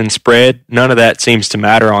points and spread, none of that seems to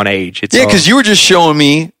matter on age. It's because you were just showing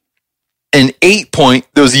me an 8-point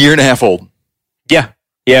that was 1.5 years old. Yeah.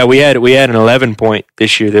 We had an 11-point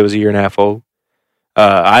this year that was 1.5 years old.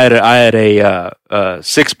 I had a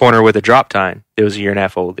 6-pointer with a drop tine that was 1.5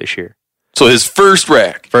 years old this year. So his first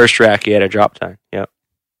rack, he had a drop tine. Yep.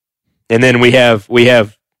 And then we have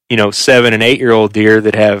 7 and 8-year-old deer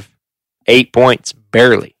that have 8 points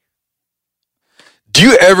barely. Do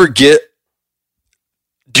you ever get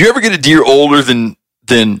a deer older than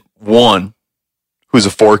one who's a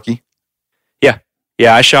forky? Yeah.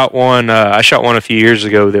 I shot one a few years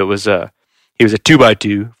ago that was he was a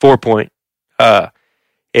 2x2 4-point.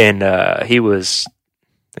 And he was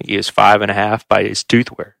 5.5 by his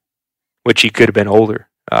tooth wear, which he could have been older.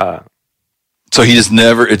 So he just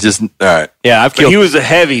never, all right. Yeah, he was a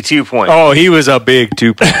heavy 2-point. Oh, he was a big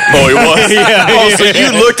 2-point. Oh, he was? Yeah. Oh, so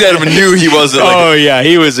you looked at him and knew he wasn't yeah,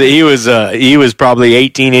 he was probably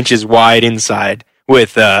 18 inches wide inside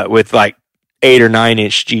with like 8 or 9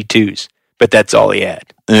 inch G2s, but that's all he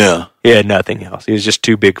had. Yeah. He had nothing else. He was just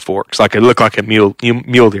 2 big forks. Like it looked like a mule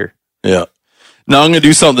deer. Yeah. Now I'm going to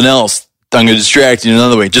do something else. I'm going to distract you in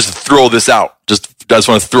another way. Just to throw this out. I just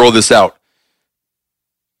want to throw this out.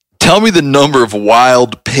 Tell me the number of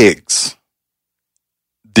wild pigs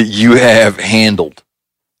that you have handled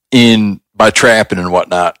by trapping and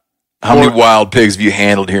whatnot. How many wild pigs have you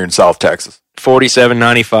handled here in South Texas?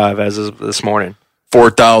 4,795 as of this morning.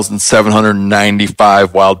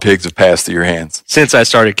 4,795 wild pigs have passed through your hands. Since I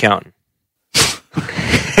started counting.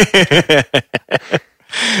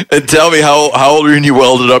 And tell me how old were you when you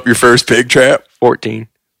welded up your first pig trap? 14.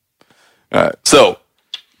 All right. So,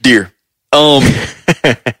 deer.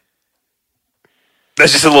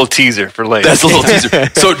 That's just a little teaser for later. That's a little teaser.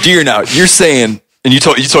 So deer now, you're saying, and you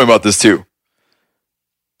told me about this too,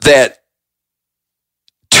 that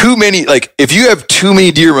too many, like if you have too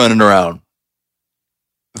many deer running around,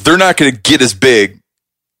 they're not going to get as big.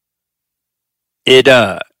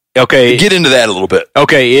 Okay. Get into that a little bit.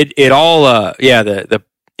 Okay, it all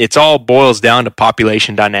it's all boils down to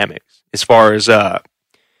population dynamics as far as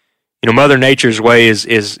Mother Nature's way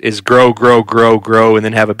is grow, and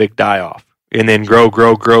then have a big die off, and then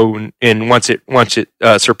grow, and once it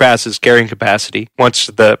surpasses carrying capacity, once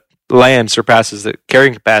the land surpasses the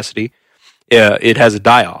carrying capacity, it has a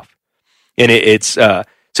die off, and it's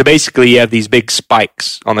so basically you have these big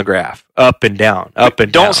spikes on the graph, up and down, up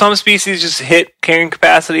and down. Don't some species just hit carrying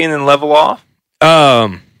capacity and then level off?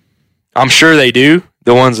 I'm sure they do.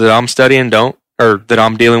 The ones that I'm studying don't, or that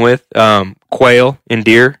I'm dealing with, quail and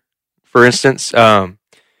deer, for instance,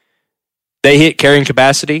 they hit carrying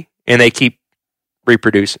capacity and they keep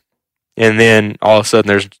reproducing. And then all of a sudden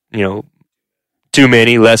there's, too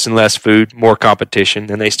many, less and less food, more competition,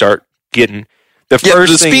 and they start getting the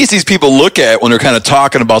species people look at when they're kind of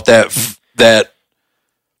talking about that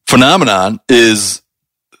phenomenon is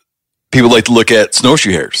people like to look at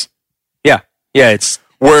snowshoe hares. Yeah, it's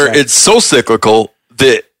where it's so cyclical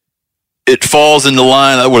that it falls into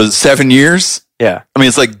line, 7 years? Yeah. I mean,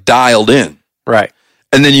 it's like dialed in. Right.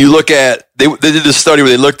 And then you look at, they did a study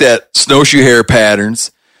where they looked at snowshoe hare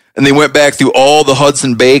patterns, and they went back through all the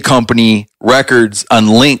Hudson Bay Company records on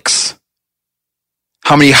lynx.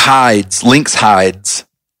 How many lynx hides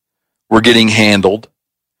were getting handled.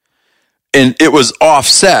 And it was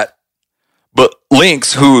offset. But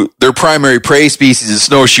lynx, who their primary prey species is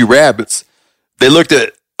snowshoe rabbits, they looked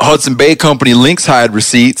at Hudson Bay Company lynx hide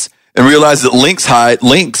receipts and realized that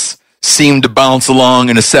lynx seemed to bounce along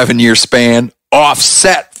in a 7-year span,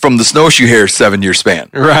 offset from the snowshoe hare 7-year span.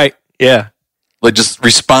 Right. Yeah. Like just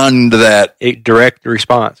responding to that. A direct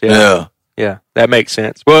response. Yeah. Yeah. That makes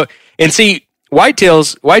sense. Well, and see,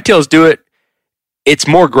 whitetails do it. It's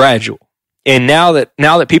more gradual. And now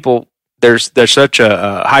that people, there's such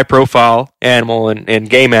a high profile animal and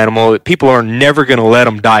game animal that people are never going to let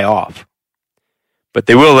them die off, but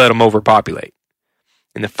they will let them overpopulate.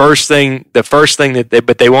 And the first thing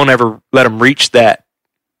but they won't ever let them reach that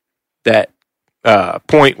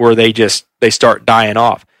point where they start dying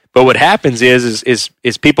off. But what happens is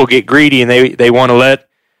people get greedy and they want to let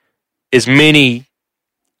as many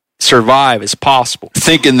survive as possible.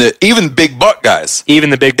 Thinking that even big buck guys, as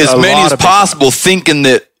many as possible, thinking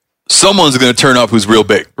that someone's going to turn up who's real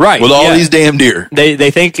big, right? With all these damn deer,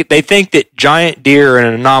 they think that giant deer are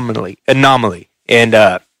an anomaly, and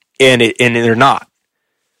they're not.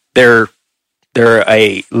 They're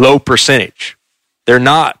a low percentage. They're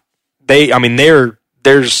not.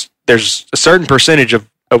 There's a certain percentage of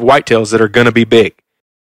whitetails that are going to be big.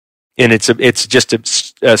 And it's just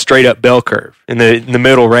a straight up bell curve. And the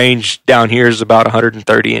middle range down here is about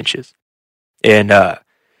 130 inches. And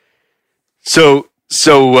so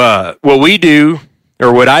what we do,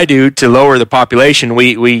 or what I do to lower the population,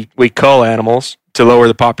 we cull animals to lower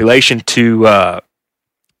the population to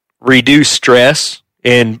reduce stress.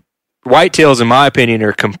 And whitetails, in my opinion,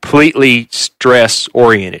 are completely stress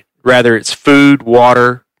oriented. Rather, it's food,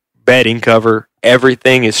 water, bedding cover,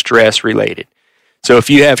 everything is stress related. So if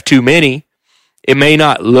you have too many, it may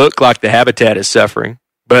not look like the habitat is suffering,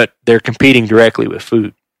 but they're competing directly with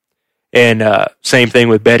food. And same thing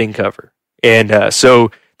with bedding cover. And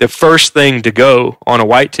so the first thing to go on a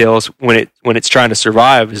whitetail is when it's trying to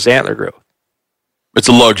survive is antler growth. It's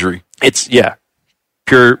a luxury. It's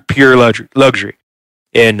pure luxury.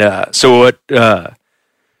 And so what?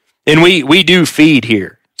 And we do feed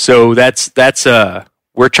here. So that's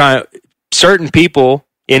we're trying. Certain people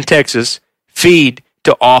in Texas feed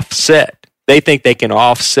to offset. They think they can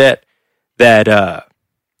offset that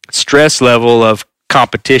stress level of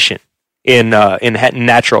competition in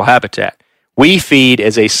natural habitat. We feed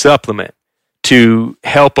as a supplement to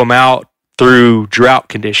help them out through drought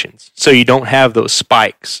conditions, so you don't have those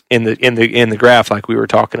spikes in the graph like we were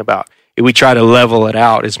talking about. We try to level it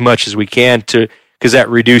out as much as we can because that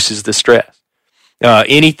reduces the stress.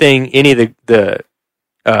 Any of the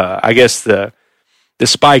I guess the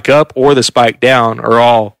spike up or the spike down are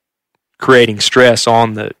all creating stress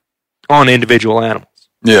on individual animals.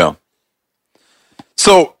 Yeah.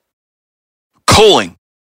 So culling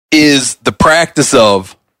is the practice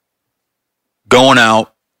of going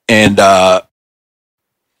out and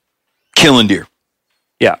killing deer.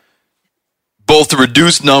 Yeah. Both to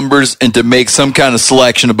reduce numbers and to make some kind of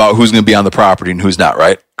selection about who's going to be on the property and who's not,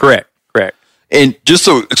 right? Correct. And just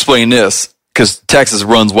to explain this, because Texas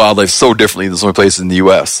runs wildlife so differently than some places in the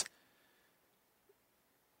U.S.,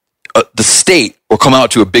 the state will come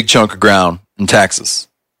out to a big chunk of ground in Texas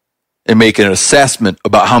and make an assessment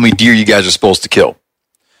about how many deer you guys are supposed to kill.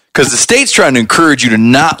 Because the state's trying to encourage you to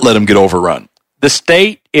not let them get overrun. The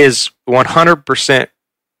state is 100%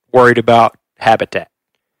 worried about habitat.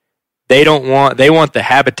 They want the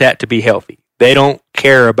habitat to be healthy. They don't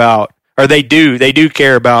care about, or they do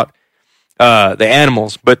care about the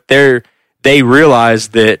animals, but they realize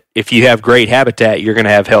that if you have great habitat, you're going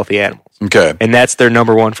to have healthy animals. Okay. And that's their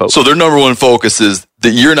number one focus. So their number one focus is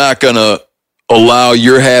that you're not going to allow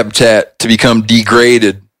your habitat to become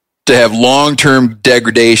degraded, to have long-term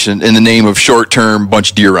degradation in the name of short-term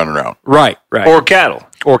bunch of deer running around. Right. Or cattle.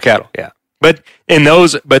 Yeah. But in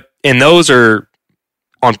those are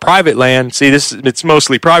on private land. See, it's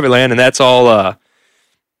mostly private land, and that's all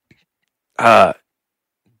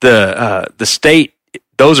the state.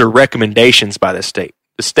 Those are recommendations by the state.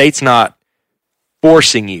 The state's not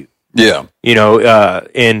forcing you. Yeah.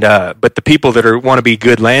 But the people that want to be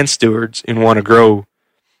good land stewards and want to grow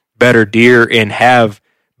better deer and have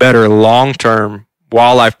better long-term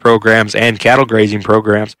wildlife programs and cattle grazing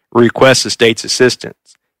programs request the state's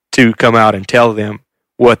assistance to come out and tell them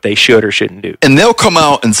what they should or shouldn't do. And they'll come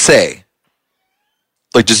out and say,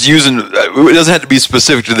 like just using, it doesn't have to be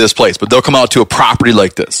specific to this place, but they'll come out to a property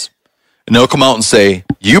like this. And they'll come out and say,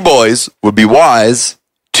 you boys would be wise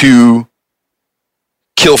to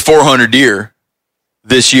kill 400 deer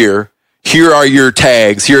this year. Here are your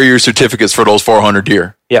tags. Here are your certificates for those 400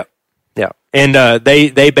 deer. Yeah. And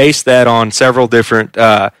they base that on several different,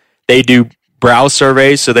 they do browse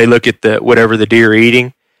surveys. So they look at whatever the deer are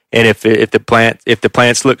eating. And if the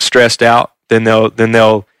plants look stressed out, then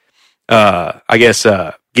they'll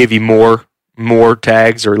give you more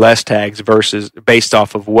tags or less tags versus based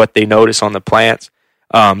off of what they notice on the plants.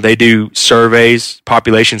 They do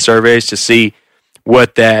population surveys to see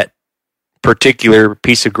what that particular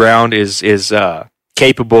piece of ground is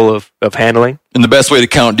capable of handling. And the best way to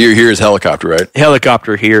count deer here is helicopter, right?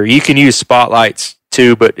 Helicopter here. You can use spotlights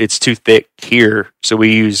too, but it's too thick here. So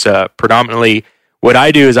we use predominantly, what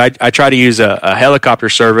I do is I try to use a helicopter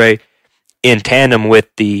survey in tandem with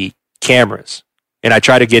the cameras. And I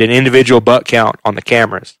try to get an individual buck count on the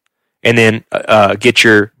cameras and then get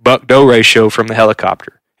your buck-doe ratio from the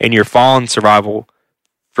helicopter and your fawn survival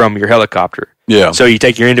from your helicopter. Yeah. So you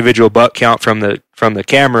take your individual buck count from the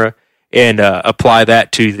camera and apply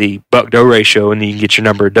that to the buck-doe ratio, and then you can get your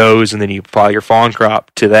number of does, and then you apply your fawn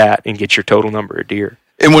crop to that and get your total number of deer.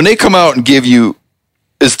 And when they come out and give you,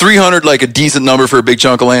 is 300 like a decent number for a big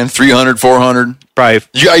chunk of land? 300, 400? Probably.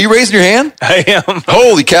 Are you raising your hand? I am.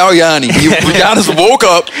 Holy cow, Yanni. Janis woke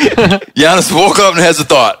up. Janis woke up and has a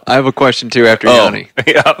thought. I have a question too after Yanni.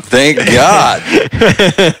 Yeah. Thank God.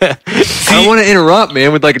 I don't want to interrupt,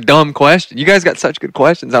 man, with like a dumb question. You guys got such good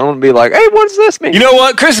questions. I don't want to be like, hey, what does this mean? You know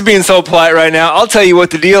what? Chris is being so polite right now. I'll tell you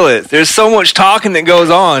what the deal is. There's so much talking that goes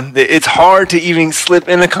on that it's hard to even slip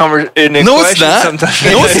in a question sometimes.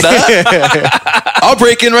 No, it's not. I'll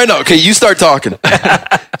break in right now. Okay, you start talking.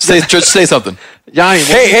 Say something. Yanni,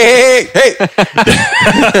 hey.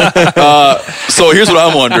 So here's what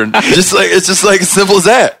I'm wondering. It's just like as simple as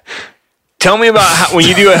that. Tell me about how, when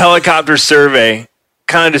you do a helicopter survey,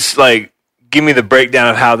 kind of just like give me the breakdown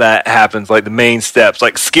of how that happens, like the main steps.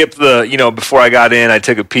 Like skip before I got in, I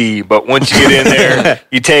took a pee, but once you get in there,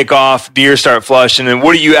 you take off, deer start flushing, and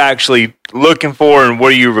what are you actually looking for, and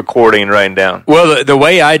what are you recording and writing down? Well, the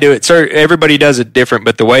way I do it, sir, everybody does it different,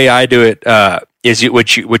 but the way I do it is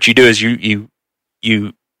what you do is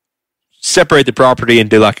you separate the property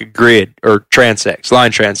into like a grid or line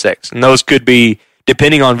transects, and those could be,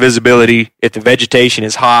 depending on visibility, if the vegetation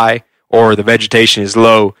is high or the vegetation is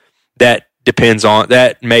low, that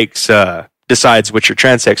decides what your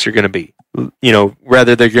transects are going to be.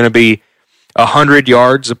 Whether they're going to be 100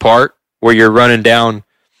 yards apart where you're running down,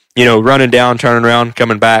 turning around,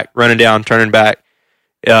 coming back, running down, turning back,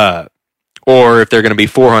 or if they're going to be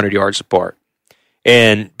 400 yards apart.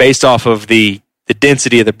 And based off of the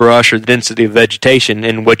density of the brush or the density of vegetation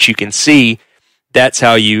and what you can see, that's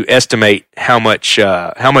how you estimate how much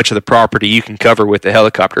of the property you can cover with the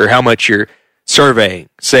helicopter, or how much you're surveying.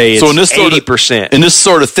 Say it's 80%. In this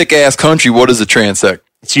sort of thick-ass country, what is a transect?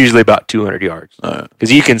 It's usually about 200 yards.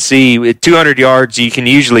 Because you can see, at 200 yards, you can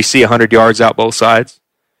usually see 100 yards out both sides.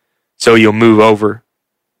 So you'll move over.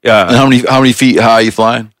 And how many feet high are you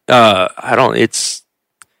flying?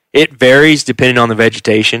 It varies depending on the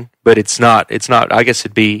vegetation, but it's not, I guess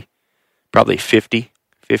it'd be probably 50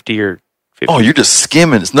 or 50. Oh, you're just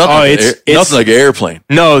skimming. It's nothing, nothing like an airplane.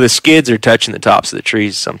 No, the skids are touching the tops of the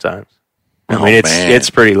trees sometimes. It's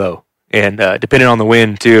pretty low. And depending on the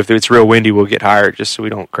wind, too, if it's real windy, we'll get higher just so we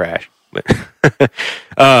don't crash. But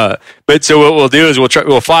so what we'll do is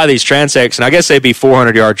we'll fly these transects, and I guess they'd be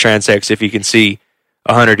 400-yard transects if you can see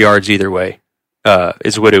 100 yards either way,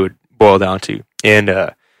 is what it would boil down to.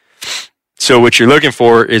 And so what you're looking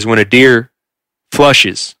for is when a deer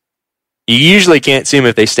flushes, you usually can't see them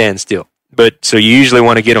if they stand still. But so you usually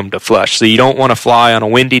want to get them to flush. So you don't want to fly on a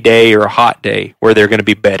windy day or a hot day where they're going to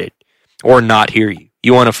be bedded or not hear you.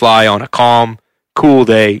 You want to fly on a calm, cool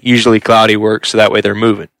day, usually cloudy works, so that way they're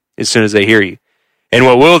moving as soon as they hear you. And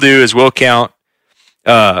what we'll do is we'll count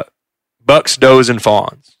bucks, does, and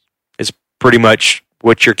fawns. It's pretty much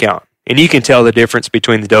what you're counting. And you can tell the difference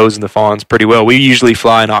between the does and the fawns pretty well. We usually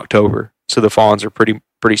fly in October, so the fawns are pretty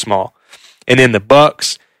small. And then the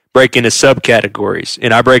bucks break into subcategories,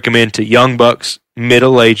 and I break them into young bucks,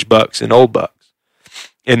 middle-aged bucks, and old bucks.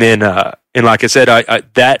 And then, and like I said, I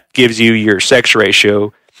that gives you your sex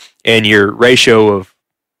ratio and your ratio of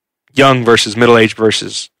young versus middle-aged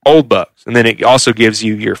versus old bucks. And then it also gives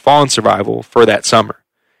you your fawn survival for that summer.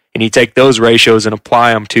 And you take those ratios and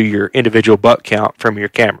apply them to your individual buck count from your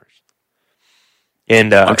cameras.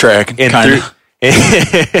 And I'm tracking, and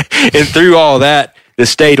through all that, the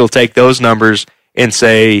state will take those numbers and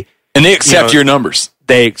say, and they accept your numbers.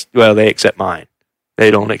 They accept mine.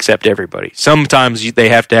 They don't accept everybody. Sometimes they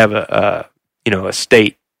have to have a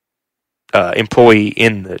state employee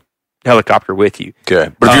in the helicopter with you.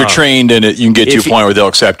 Okay, but if you're trained in it, you can get to a point where they'll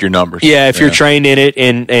accept your numbers. Yeah, if you're trained in it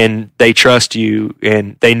and they trust you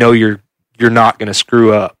and they know you're not going to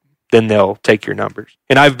screw up, then they'll take your numbers.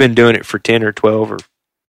 And I've been doing it for 10 or 12 or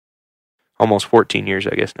almost 14 years,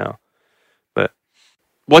 I guess now. But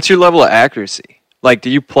what's your level of accuracy? Like, do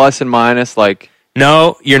you plus and minus like?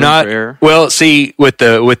 No, you're not. Well, see, with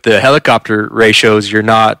the helicopter ratios, you're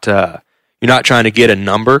not trying to get a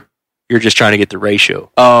number. You're just trying to get the ratio.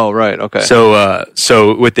 Oh, right. Okay. So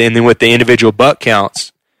with the individual buck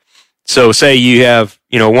counts. So say you have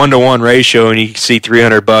 1-to-1 ratio, and you see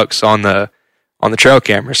 300 bucks on the trail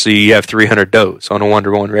camera. So you have 300 does on a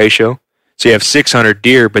 1-to-1 ratio. So you have 600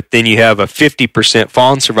 deer, but then you have a 50%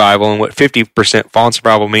 fawn survival. And what 50% fawn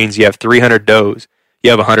survival means, you have 300 does, you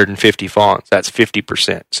have 150 fawns. That's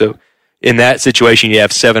 50%. So in that situation, you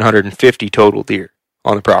have 750 total deer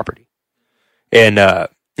on the property. And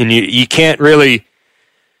you can't really,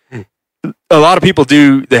 a lot of people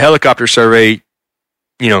do the helicopter survey,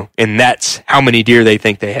 and that's how many deer they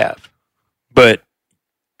think they have. But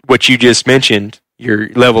what you just mentioned, your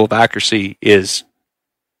level of accuracy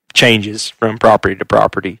changes from property to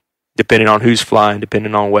property, depending on who's flying,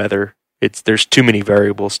 depending on weather. There's too many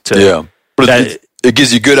variables to. Yeah, but it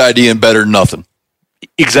gives you a good idea and better than nothing.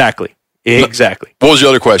 Exactly. What was your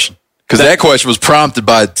other question? Because that question was prompted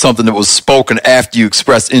by something that was spoken after you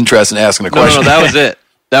expressed interest in asking a question. No, that was it.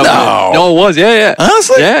 That was it. No, it was. Yeah.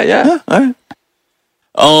 Honestly? Yeah. All right.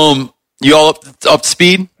 You all up to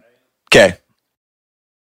speed? Okay.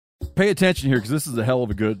 Pay attention here, because this is a hell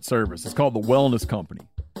of a good service. It's called the Wellness Company.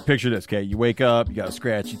 Picture this, okay? You wake up, you got a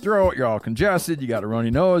scratchy throat, you're all congested, you got a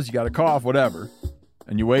runny nose, you got a cough, whatever.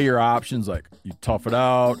 And you weigh your options, like you tough it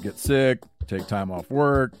out, get sick, take time off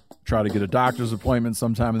work, try to get a doctor's appointment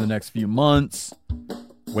sometime in the next few months,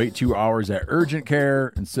 wait 2 hours at urgent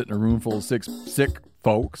care and sit in a room full of sick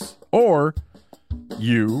folks, or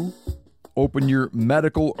you open your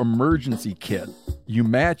medical emergency kit. You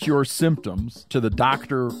match your symptoms to the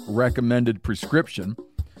doctor-recommended prescription,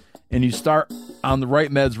 and you start on the right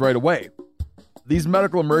meds right away. These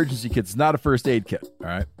medical emergency kits is not a first aid kit, all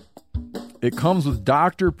right? It comes with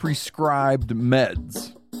doctor-prescribed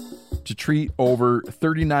meds to treat over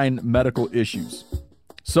 39 medical issues.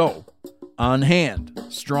 So, on hand,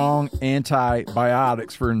 strong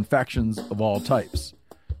antibiotics for infections of all types.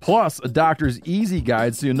 Plus, a doctor's easy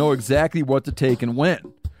guide so you know exactly what to take and when.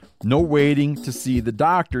 No waiting to see the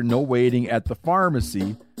doctor, no waiting at the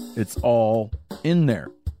pharmacy. It's all in there.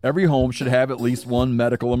 Every home should have at least one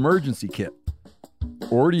medical emergency kit.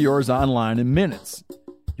 Order yours online in minutes.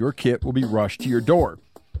 Your kit will be rushed to your door.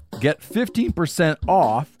 Get 15%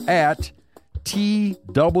 off at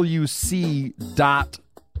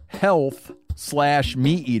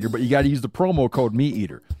twc.health/MeatEater, but you got to use the promo code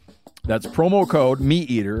MeatEater. That's promo code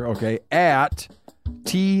MeatEater, okay, at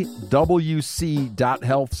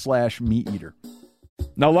twc.health/MeatEater.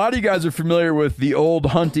 Now, a lot of you guys are familiar with the old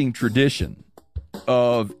hunting tradition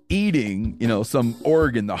of eating, some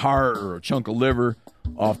organ, the heart or a chunk of liver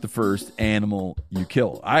off the first animal you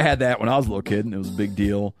kill. I had that when I was a little kid, and it was a big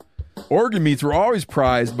deal. Organ meats were always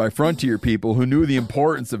prized by frontier people who knew the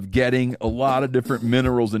importance of getting a lot of different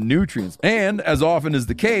minerals and nutrients. And, as often is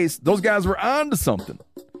the case, those guys were onto something.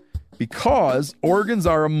 because organs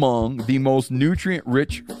are among the most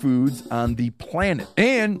nutrient-rich foods on the planet.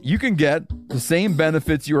 And you can get the same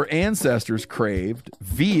benefits your ancestors craved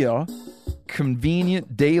via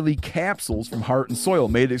convenient daily capsules from Heart and Soil,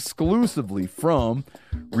 made exclusively from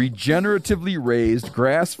regeneratively raised,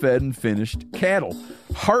 grass-fed, and finished cattle.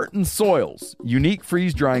 Heart and Soil's unique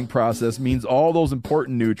freeze-drying process means all those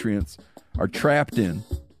important nutrients are trapped in,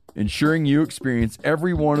 ensuring you experience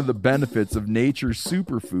every one of the benefits of nature's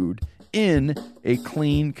superfood in a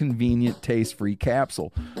clean, convenient, taste-free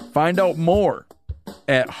capsule. Find out more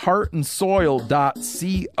at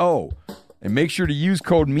heartandsoil.co and make sure to use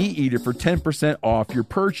code MeatEater for 10% off your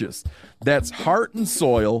purchase. That's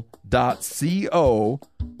heartandsoil.co.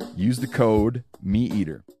 Use the code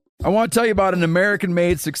MeatEater. I want to tell you about an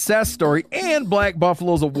American-made success story and Black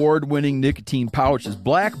Buffalo's award-winning nicotine pouches.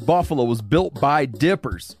 Black Buffalo was built by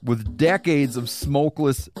dippers with decades of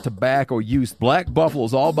smokeless tobacco use. Black Buffalo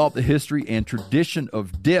is all about the history and tradition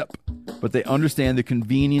of dip, but they understand the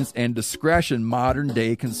convenience and discretion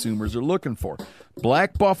modern-day consumers are looking for.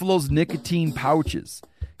 Black Buffalo's nicotine pouches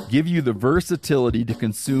give you the versatility to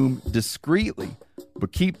consume discreetly,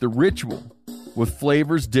 but keep the ritual with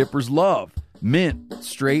flavors dippers love. Mint,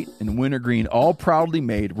 straight, and wintergreen, all proudly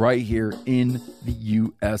made right here in the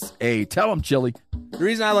USA. Tell them, Chili. The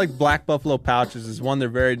reason I like Black Buffalo pouches is, one, they're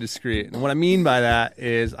very discreet. And what I mean by that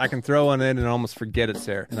is I can throw one in and almost forget it's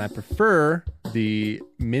there. And I prefer the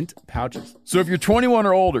mint pouches. So if you're 21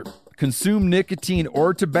 or older, consume nicotine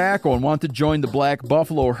or tobacco, and want to join the Black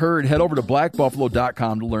Buffalo herd, head over to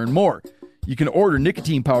blackbuffalo.com to learn more. You can order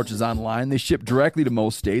nicotine pouches online. They ship directly to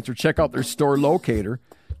most states, or check out their store locator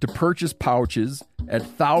to purchase pouches at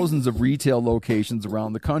thousands of retail locations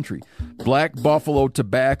around the country. Black Buffalo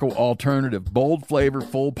Tobacco Alternative. Bold flavor,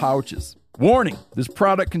 full pouches. Warning, this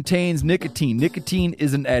product contains nicotine. Nicotine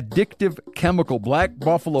is an addictive chemical. Black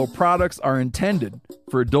Buffalo products are intended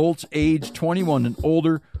for adults age 21 and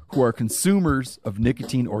older who are consumers of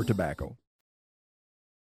nicotine or tobacco.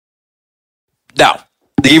 Now,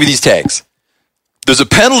 they give you these tags. There's a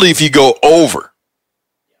penalty if you go over.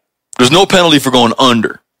 There's no penalty for going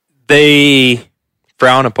under. They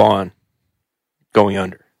frown upon going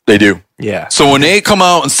under. They do. Yeah. So when they come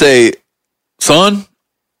out and say, son,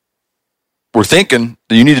 we're thinking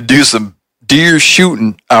that you need to do some deer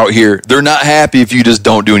shooting out here, they're not happy if you just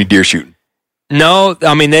don't do any deer shooting. No,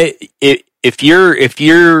 I mean, if you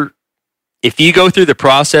go through the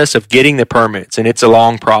process of getting the permits, and it's a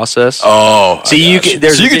long process. Oh, so you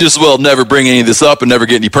could just well never bring any of this up and never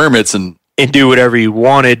get any permits and do whatever you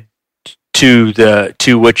wanted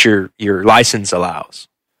to what your license allows,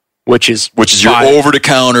 which is your over the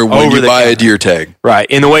counter when you buy a deer tag, right?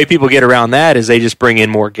 And the way people get around that is they just bring in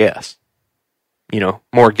more guests.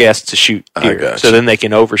 More guests to shoot deer, so then they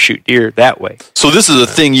can overshoot deer that way. So this is a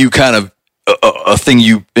thing you kind of a thing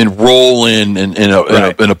you enroll in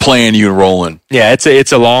a plan you enroll in. Yeah,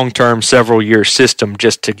 it's a long-term, several-year system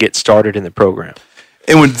just to get started in the program.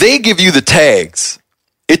 And when they give you the tags,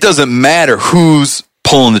 it doesn't matter who's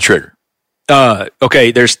pulling the trigger.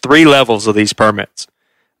 Okay, there's 3 levels of these permits,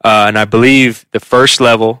 and I believe the first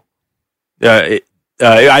level. I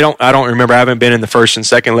don't remember. I haven't been in the first and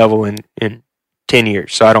second level in 10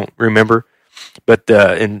 years, so I don't remember. But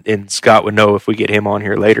and Scott would know if we get him on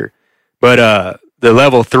here later. But the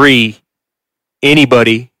level 3,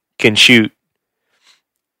 anybody can shoot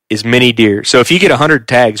as many deer. So if you get 100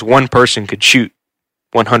 tags, one person could shoot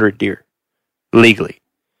 100 deer legally,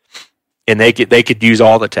 and they could use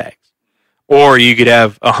all the tags. Or you could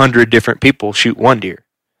have 100 different people shoot one deer.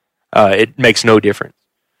 It makes no difference.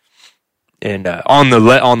 And on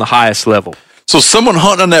the highest level. So someone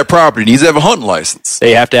hunting on that property needs to have a hunting license.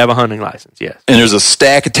 They have to have a hunting license, yes. And there's a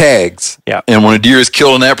stack of tags. Yeah. And when a deer is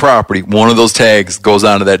killed on that property, one of those tags goes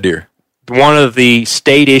onto that deer. One of the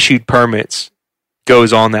state-issued permits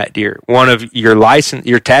goes on that deer. One of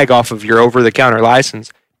your tag off of your over-the-counter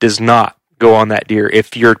license does not go on that deer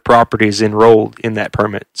if your property is enrolled in that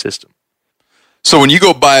permit system. So when you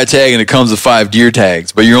go buy a tag and it comes with 5 deer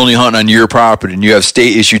tags, but you're only hunting on your property and you have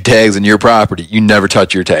state-issued tags on your property, you never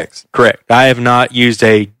touch your tags. Correct. I have not used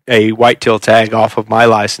a whitetail tag off of my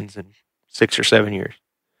license in 6 or 7 years.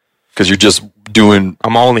 Because you're just doing...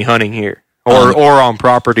 I'm only hunting here. Or on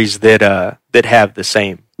properties that have the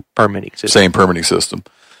same permitting system. Same permitting system.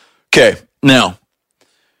 Okay. Now,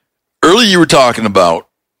 earlier you were talking about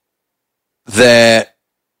that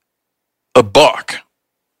a buck...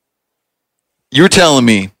 You were telling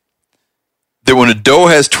me that when a doe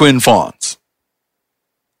has twin fawns,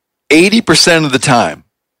 80% of the time,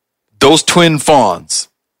 those twin fawns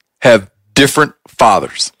have different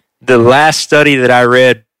fathers. The last study that I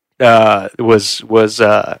read was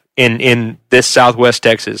in this Southwest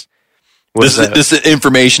Texas. This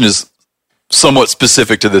information is somewhat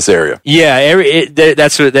specific to this area. Yeah,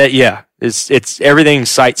 that's what that. Yeah, it's everything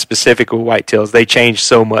site specific with whitetails. They change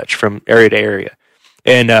so much from area to area,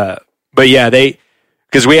 and but yeah,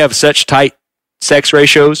 because we have such tight sex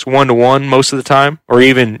ratios, 1-to-1 most of the time, or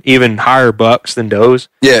even higher bucks than does.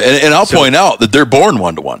 Yeah, and I'll point out that they're born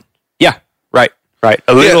 1-to-1. Yeah, right.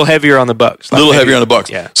 A little heavier on the bucks. A little heavier on the bucks.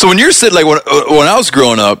 Yeah. So when you're sitting, like when I was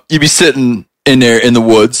growing up, you'd be sitting in there in the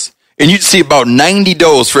woods, and you'd see about 90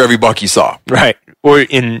 does for every buck you saw. Right. Or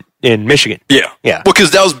in Michigan. Yeah. Yeah.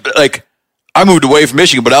 Because that was like, I moved away from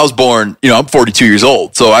Michigan, but I was born, I'm 42 years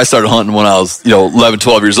old. So I started hunting when I was, 11,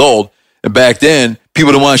 12 years old. And back then,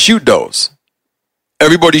 people didn't want to shoot does.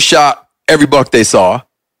 Everybody shot every buck they saw,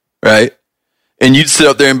 right? And you'd sit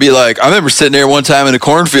up there and be like, I remember sitting there one time in a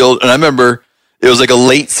cornfield, and I remember it was like a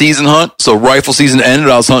late season hunt. So rifle season ended.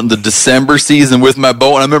 I was hunting the December season with my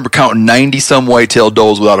bow, and I remember counting 90-some white-tailed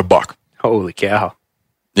does without a buck. Holy cow.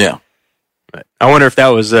 Yeah. I wonder if that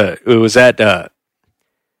was I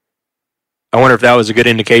wonder if that was a good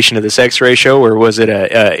indication of the sex ratio, or was it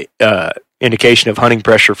a indication of hunting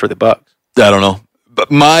pressure for the bucks? I don't know. But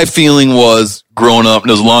my feeling was growing up, and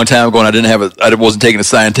it was a long time ago, and I wasn't taking a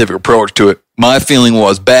scientific approach to it. My feeling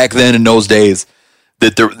was back then in those days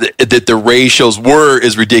that the ratios were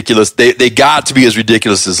as ridiculous. They got to be as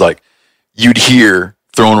ridiculous as like you'd hear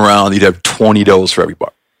thrown around. You'd have 20 does for every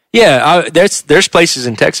buck. Yeah, there's places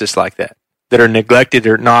in Texas like that are neglected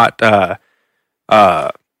or not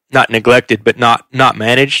neglected, but not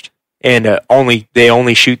managed, and they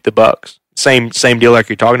only shoot the bucks. Same deal like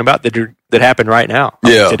you're talking about that happened right now.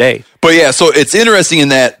 Today. But yeah, so it's interesting in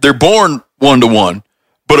that they're born 1-to-1,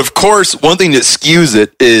 but of course, one thing that skews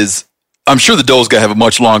it is I'm sure the doe's got to have a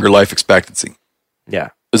much longer life expectancy. Yeah,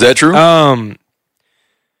 is that true?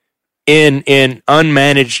 In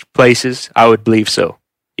unmanaged places, I would believe so.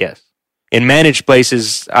 Yes. In managed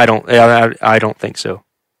places, I don't think so.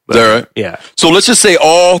 But, is that right? Yeah. So let's just say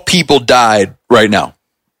all people died right now.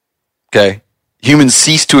 Okay? Humans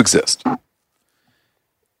cease to exist.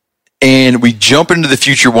 And we jump into the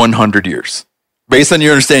future 100 years. Based on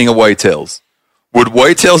your understanding of whitetails, would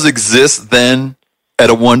whitetails exist then at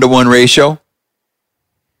a 1-to-1 ratio?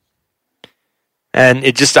 And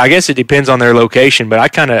I guess it depends on their location, but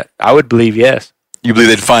I would believe yes. You believe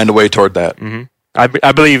they'd find a way toward that? Mm-hmm.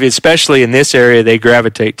 I believe, especially in this area, they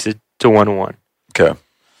gravitate to 1-to-1. Okay.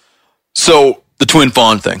 So the twin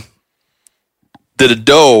fawn thing. That a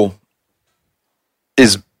doe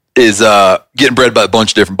is getting bred by a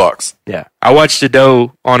bunch of different bucks. Yeah, I watched a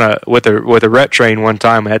doe with a rut train one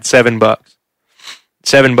time. I had 7 bucks.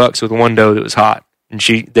 7 bucks with one doe that was hot, and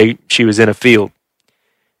she was in a field.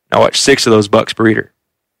 I watched 6 of those bucks breed her.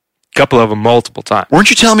 A couple of them multiple times. Weren't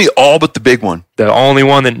you telling me all but the big one? The only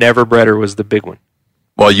one that never bred her was the big one.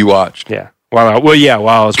 While you watched? Yeah. While I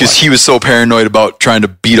was because he was so paranoid about trying to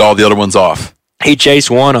beat all the other ones off. He'd chase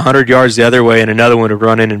one 100 yards the other way, and another one would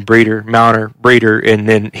run in and mount her, breed her, and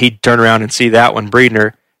then he'd turn around and see that one breeding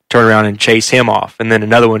her, turn around and chase him off, and then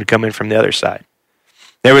another one would come in from the other side.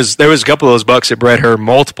 There was a couple of those bucks that bred her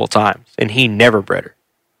multiple times, and he never bred her.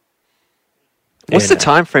 What's the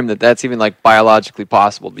time frame that's even like biologically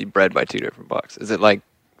possible to be bred by 2 different bucks? Is it like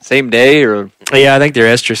same day or? Yeah, I think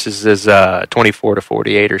their estrus is 24 to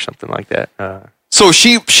 48 or something like that. So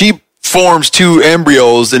she forms 2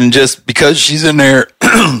 embryos, and just because she's in there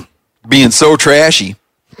being so trashy,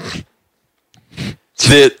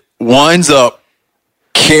 that winds up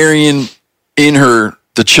carrying in her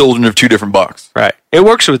the children of 2 different bucks. Right. It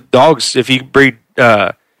works with dogs. If you breed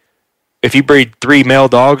 3 male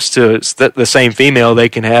dogs to the same female, they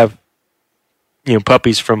can have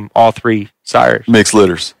puppies from all 3 sires. Mixed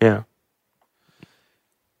litters. Yeah.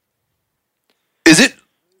 Is it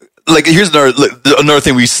like, here's another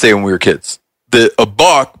thing we used to say when we were kids, that a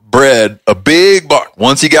buck bred a big buck.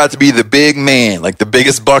 Once he got to be the big man, like the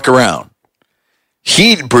biggest buck around,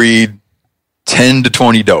 he'd breed 10 to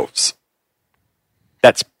 20 does.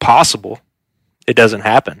 That's possible. It doesn't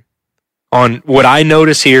happen. On what I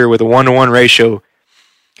notice here with a 1-to-1 ratio,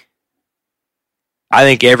 I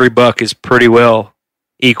think every buck is pretty well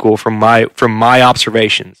equal from my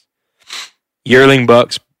observations. Yearling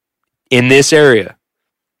bucks in this area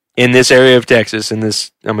of Texas,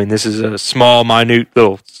 this is a small, minute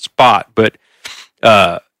little spot, but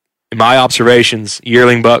in my observations,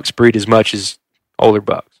 yearling bucks breed as much as older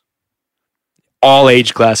bucks. All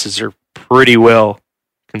age classes are pretty well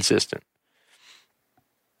consistent.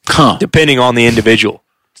 Depending on the individual.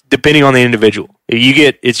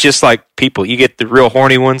 It's just like people. You get the real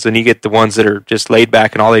horny ones, and you get the ones that are just laid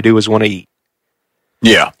back and all they do is want to eat.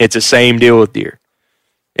 Yeah. It's the same deal with deer.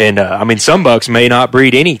 And I mean, some bucks may not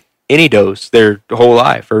breed any does their whole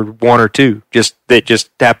life, or one or two, that just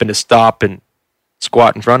happen to stop and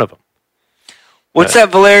squat in front of them. What's that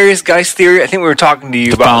Valerius Geist theory? I think we were talking to you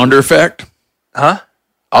The about. founder effect? Huh?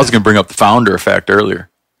 I was going to bring up the founder effect earlier.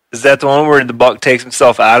 Is that the one where the buck takes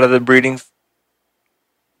himself out of the breeding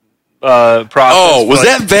process? Oh, was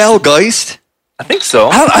that Val Geist? I think so.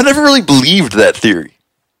 I never really believed that theory.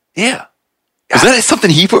 Yeah. Is that something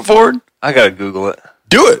he put forward? I got to Google it.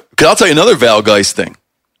 Do it. Because I'll tell you another Val Geist thing.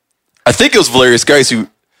 I think it was Valerius Geist who...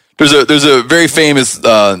 There's a very famous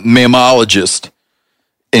mammologist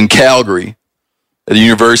in Calgary at the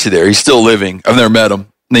university there. He's still living. I've never met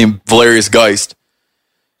him. Named Valerius Geist.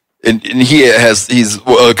 And he's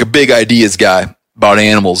like a big ideas guy about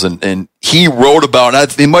animals. And he wrote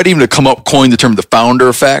about... He might even have coined the term the founder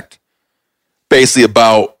effect. Basically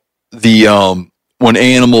about the... when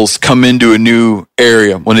animals come into a new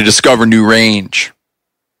area, when they discover new range,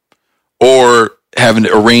 or having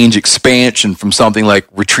a range expansion from something like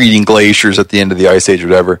retreating glaciers at the end of the ice age or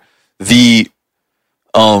whatever, the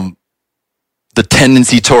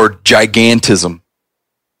tendency toward gigantism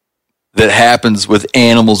that happens with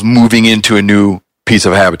animals moving into a new piece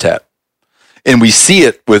of habitat. And we see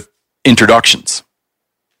it with introductions,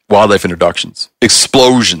 wildlife introductions,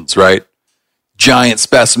 explosions, right? Giant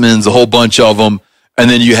specimens, a whole bunch of them. And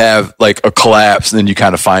then you have like a collapse, and then you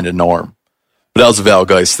kind of find a norm. But that was a Val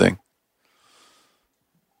Geist thing.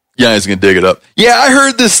 Yeah, he's going to dig it up. Yeah, I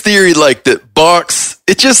heard this theory like that bucks,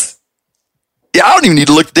 I don't even need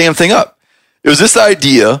to look the damn thing up. It was this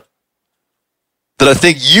idea that I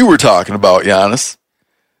think you were talking about, Janis,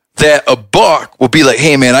 that a buck will be like,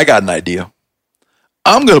 hey man, I got an idea.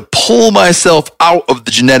 I'm going to pull myself out of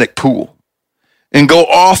the genetic pool and go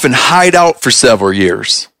off and hide out for several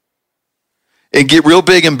years and get real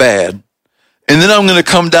big and bad. And then I'm going to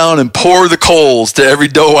come down and pour the coals to every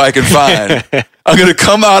doe I can find. I'm going to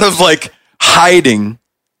come out of like hiding,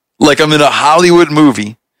 like I'm in a Hollywood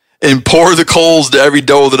movie, and pour the coals to every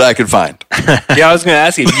doe that I can find. Yeah, I was going to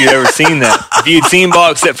ask you if you'd ever seen that. If you'd seen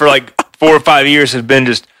bucks that for like 4 or 5 years have been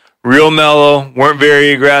just real mellow, weren't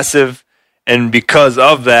very aggressive, and because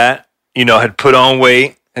of that, had put on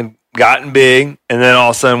weight and gotten big, and then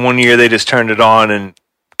all of a sudden one year they just turned it on and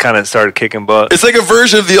kind of started kicking butt. It's like a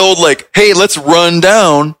version of the old, like, hey, let's run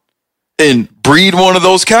down and breed one of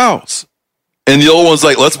those cows. And the old one's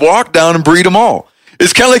like, let's walk down and breed them all.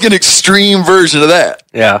 It's kind of like an extreme version of that.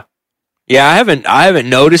 Yeah. Yeah, I haven't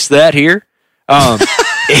noticed that here.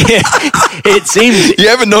 It seems you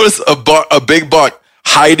haven't noticed a big buck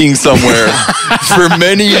hiding somewhere for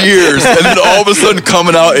many years, and then all of a sudden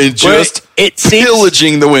coming out and just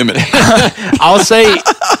pillaging the women. I'll say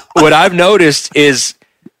what I've noticed is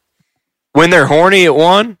when they're horny at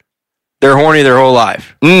one, they're horny their whole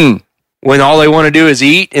life. When all they want to do is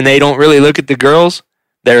eat and they don't really look at the girls,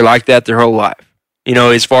 they're like that their whole life.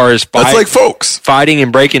 As far as that's like folks fighting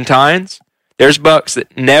and breaking tines, there's bucks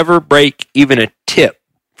that never break even a tip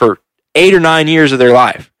for 8 or 9 years of their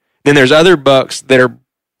life. Then there's other bucks that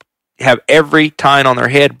have every tine on their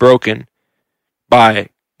head broken by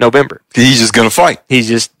November. He's just going to fight.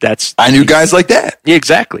 I knew guys like that. Yeah,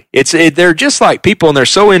 exactly. They're just like people, and they're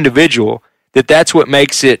so individual that's what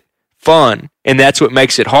makes it fun, and that's what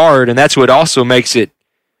makes it hard, and that's what also makes it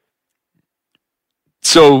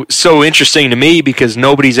so interesting to me, because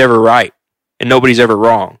nobody's ever right and nobody's ever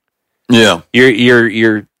wrong. Yeah.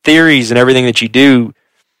 Your theories and everything that you do,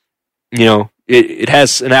 it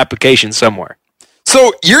has an application somewhere.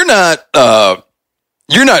 So you're not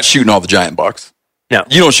shooting all the giant bucks. No.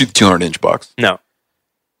 You don't shoot the 200-inch bucks. No.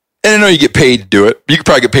 And I know you get paid to do it. You could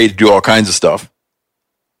probably get paid to do all kinds of stuff.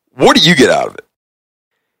 What do you get out of it?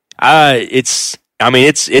 It's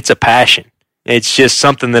a passion. It's just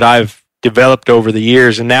something that I've developed over the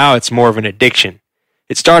years, and now it's more of an addiction.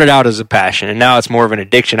 It started out as a passion, and now it's more of an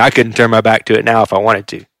addiction. I couldn't turn my back to it now if I wanted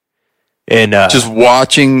to. And just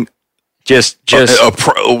watching,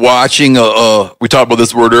 watching. We talked about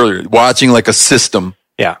this word earlier. Watching like a system.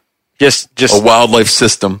 Yeah, just a wildlife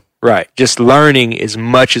system. Right. Just learning as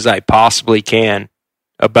much as I possibly can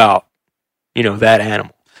about that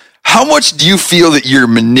animal. How much do you feel that you're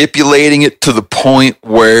manipulating it to the point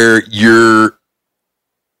where you're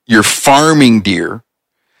farming deer?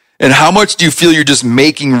 And how much do you feel you're just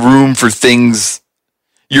making room for things?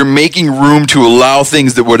 You're making room to allow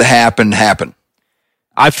things that would happen.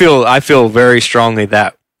 I feel very strongly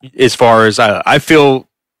that, as far as I feel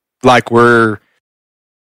like we're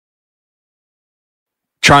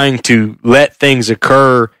trying to let things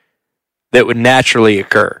occur that would naturally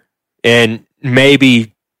occur, and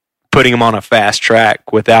maybe putting them on a fast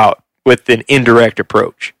track with an indirect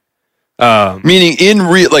approach. Meaning in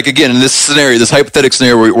real, like again, in this scenario, this hypothetical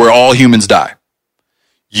scenario where all humans die,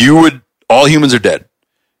 all humans are dead.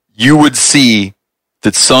 You would see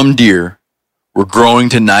that some deer were growing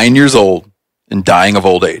to 9 years old and dying of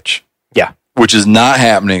old age. Yeah. Which is not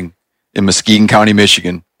happening in Muskegon County,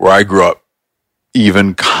 Michigan, where I grew up,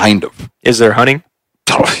 even kind of. Is there hunting?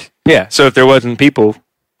 Yeah. So if there wasn't people.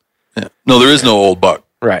 Yeah. No, there is no old buck.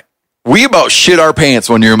 Right. We about shit our pants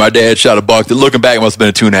one year. My dad shot a buck that, looking back, must have been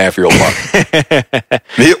a 2.5-year-old buck.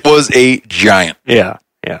 It was a giant. Yeah.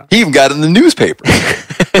 Yeah. He even got it in the newspaper.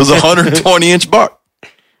 It was a 120-inch buck.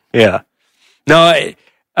 Yeah. No,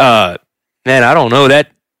 man, I don't know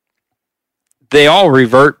that. They all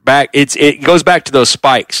revert back. It goes back to those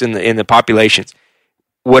spikes in the populations.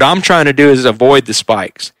 What I'm trying to do is avoid the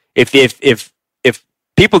spikes. If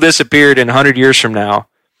people disappeared in 100 years from now,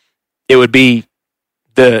 it would be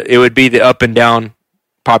the up and down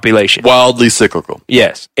population. Wildly cyclical.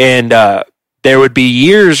 Yes. And there would be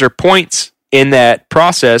years or points in that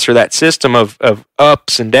process or that system of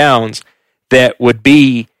ups and downs that would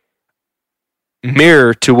be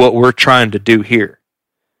mirror to what we're trying to do here.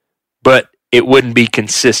 But it wouldn't be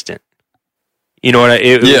consistent. You know what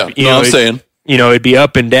I'm saying. You know, it'd be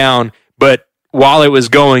up and down, but while it was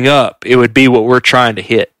going up, it would be what we're trying to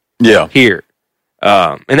hit here.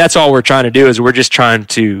 And that's all we're trying to do is we're just trying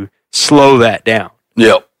to slow that down.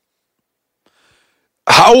 Yep.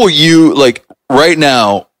 How will you, like, right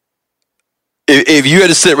now, if you had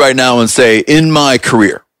to sit right now and say, in my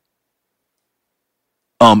career,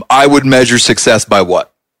 I would measure success by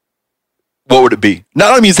what? What would it be? Not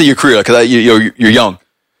only mean say your career, because you're young.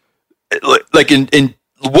 Like in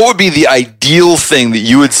what would be the ideal thing that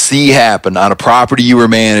you would see happen on a property you were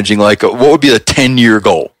managing? Like, what would be the 10-year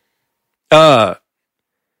goal? Well,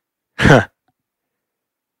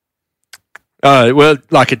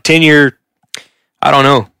 like a 10-year, I don't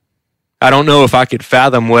know. I don't know if I could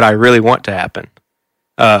fathom what I really want to happen.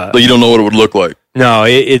 But you don't know what it would look like. No,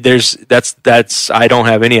 that's I don't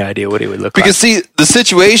have any idea what it would look like. Because see, the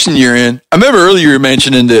situation you're in, I remember earlier you were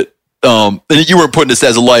mentioning that, and you weren't putting this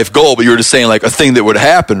as a life goal, but you were just saying like a thing that would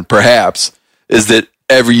happen perhaps is that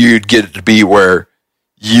every year you'd get it to be where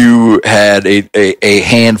you had a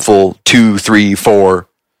handful, 2, 3, 4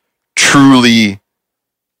 truly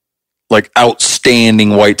like outstanding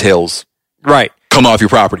whitetails right come off your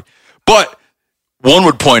property. But one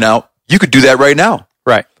would point out you could do that right now.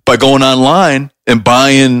 Right. By going online and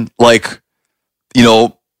buying like,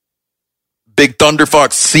 big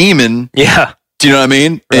thunderfuck semen. Yeah. Do you know what I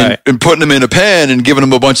mean? Right. And putting them in a pen and giving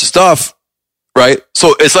them a bunch of stuff. Right.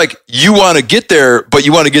 So it's like you want to get there, but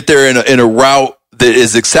you want to get there in a route that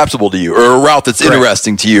is acceptable to you or a route that's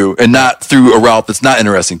interesting to you and not through a route that's not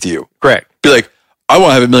interesting to you. Correct. Be like, I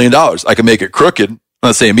want to have $1 million. I can make it crooked. I'm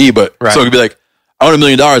not saying me, but so it could be like, I want $1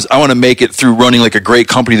 million. I want to make it through running like a great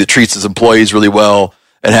company that treats its employees really well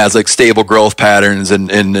and has like stable growth patterns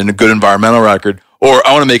and a good environmental record. Or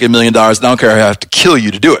I want to make $1 million. And I don't care if I have to kill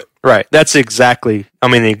you to do it. Right. That's exactly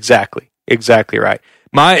right.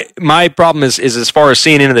 My problem is as far as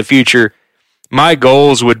seeing into the future, my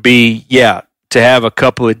goals would be, to have a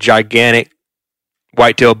couple of gigantic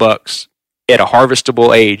whitetail bucks at a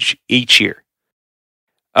harvestable age each year.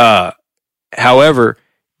 However,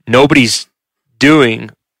 nobody's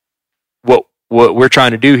doing what we're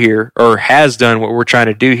trying to do here or has done what we're trying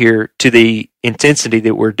to do here to the intensity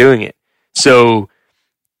that we're doing it. So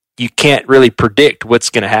you can't really predict what's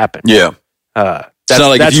going to happen. Yeah. It's not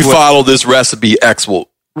like if you follow this recipe, X will.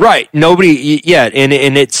 Right. Nobody,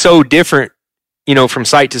 and it's so different, from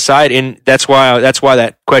site to site. And that's why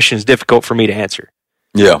that question is difficult for me to answer.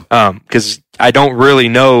 Yeah. Because I don't really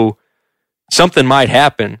know. Something might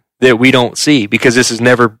happen that we don't see because this is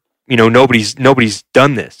never, nobody's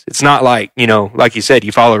done this. It's not like, like you said,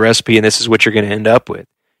 you follow a recipe and this is what you're going to end up with.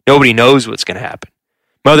 Nobody knows what's going to happen.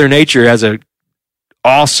 Mother Nature has a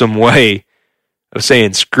awesome way of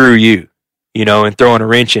saying, screw you, and throwing a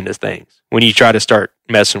wrench into things when you try to start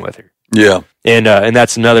messing with her. Yeah. And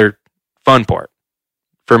that's another fun part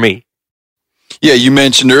for me. Yeah. You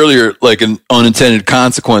mentioned earlier, like an unintended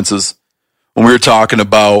consequences when we were talking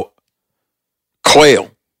about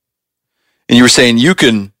quail. And you were saying you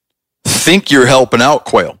can think you're helping out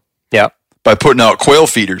quail. Yeah. By putting out quail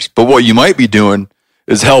feeders. But what you might be doing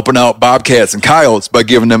is helping out bobcats and coyotes by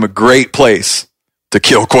giving them a great place to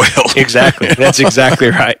kill quail. Exactly. That's exactly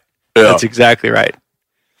right. Yeah. That's exactly right.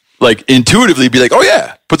 Like intuitively be like, oh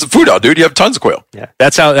yeah, put some food out, dude. You have tons of quail. Yeah.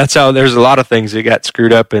 That's how there's a lot of things that got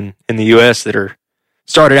screwed up in the US that are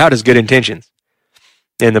started out as good intentions.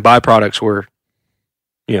 And the byproducts were,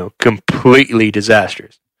 completely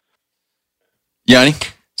disastrous. Yanni?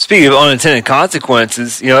 Speaking of unintended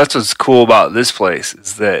consequences, that's what's cool about this place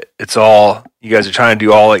is that it's all, you guys are trying to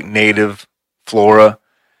do all like native flora.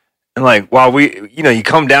 And like, while you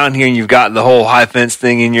come down here and you've got the whole high fence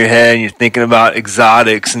thing in your head and you're thinking about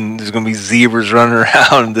exotics and there's going to be zebras running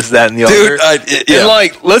around and this, that, and the other. And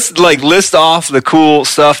like, let's like list off the cool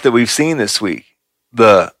stuff that we've seen this week.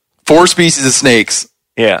 The 4 species of snakes.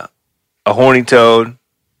 Yeah. A horny toad.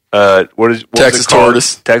 Texas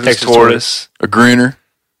tortoise. Texas tortoise. A grinner.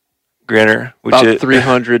 About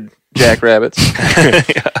 300 jackrabbits.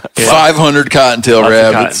 500 cottontail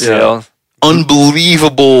rabbits. Cottontail.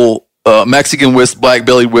 Unbelievable Mexican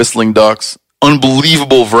black-bellied whistling ducks.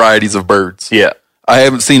 Unbelievable varieties of birds. Yeah. I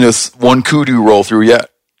haven't seen one kudu roll through yet.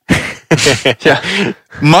 Yeah.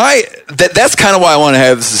 That's kind of why I want to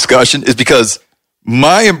have this discussion, is because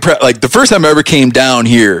the first time I ever came down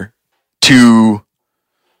here to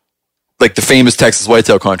like the famous Texas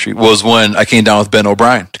whitetail country was when I came down with Ben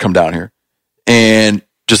O'Brien to come down here and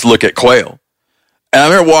just look at quail. And I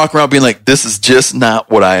remember walking around being like, this is just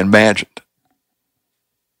not what I imagined.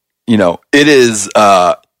 It is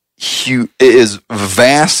huge. It is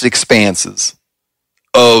vast expanses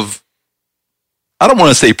of, I don't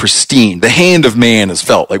want to say pristine. The hand of man is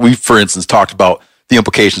felt. Like we, for instance, talked about the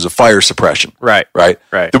implications of fire suppression. Right. You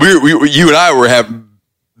and I were having,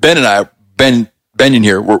 Ben Binnion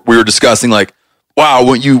here, we were discussing like, wow,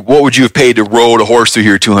 what would you have paid to road a horse through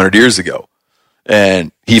here 200 years ago?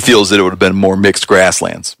 And he feels that it would have been more mixed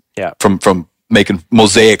grasslands. Yeah. From making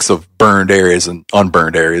mosaics of burned areas and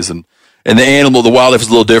unburned areas. And the wildlife is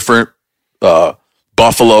a little different.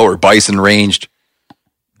 Buffalo or bison ranged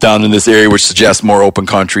down in this area, which suggests more open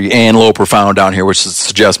country. Antelope are found down here, which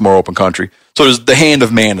suggests more open country. So the hand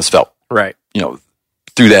of man is felt. Right.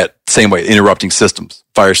 Through that same way, interrupting systems,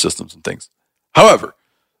 fire systems and things. However,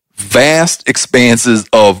 vast expanses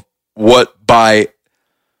of what by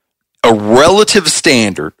a relative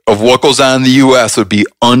standard of what goes on in the U.S. would be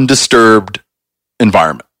undisturbed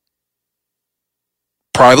environment.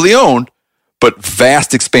 Privately owned, but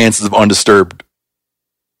vast expanses of undisturbed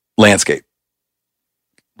landscape.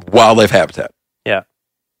 Wildlife habitat. Yeah.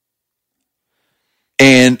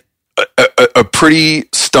 And a pretty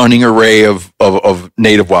stunning array of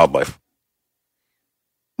native wildlife.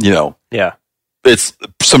 Yeah. It's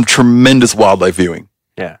some tremendous wildlife viewing.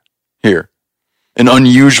 Yeah. Here. And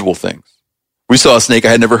unusual things. We saw a snake I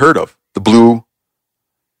had never heard of. The blue,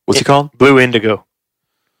 what's he called? Blue indigo.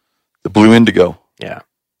 The blue indigo. Yeah.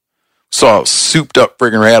 Saw a souped up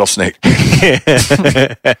friggin' rattlesnake.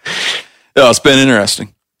 It's been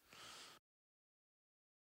interesting.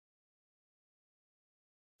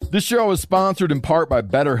 This show is sponsored in part by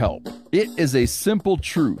BetterHelp. It is a simple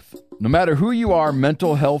truth. No matter who you are,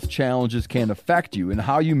 mental health challenges can affect you, and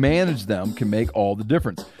how you manage them can make all the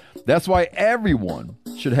difference. That's why everyone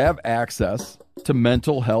should have access to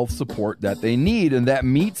mental health support that they need, and that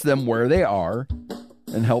meets them where they are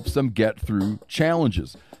and helps them get through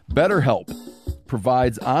challenges. BetterHelp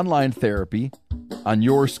provides online therapy on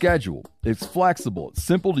your schedule. It's flexible, it's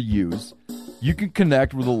simple to use. You can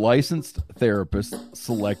connect with a licensed therapist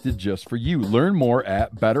selected just for you. Learn more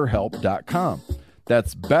at BetterHelp.com.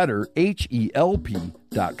 That's better,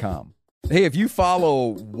 HELP.com. Hey, if you follow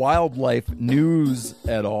wildlife news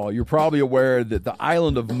at all, you're probably aware that the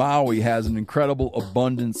island of Maui has an incredible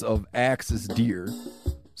abundance of axis deer.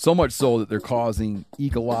 So much so that they're causing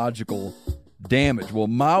ecological damage. Well,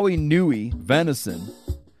 Maui Nui venison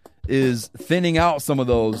is thinning out some of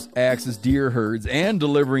those axis deer herds and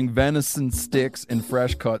delivering venison sticks and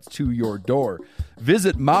fresh cuts to your door.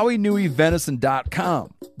 Visit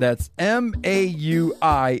MauiNuiVenison.com. That's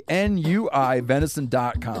MAUINUI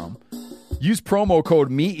venison.com. Use promo code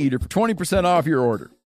MeatEater for 20% off your order.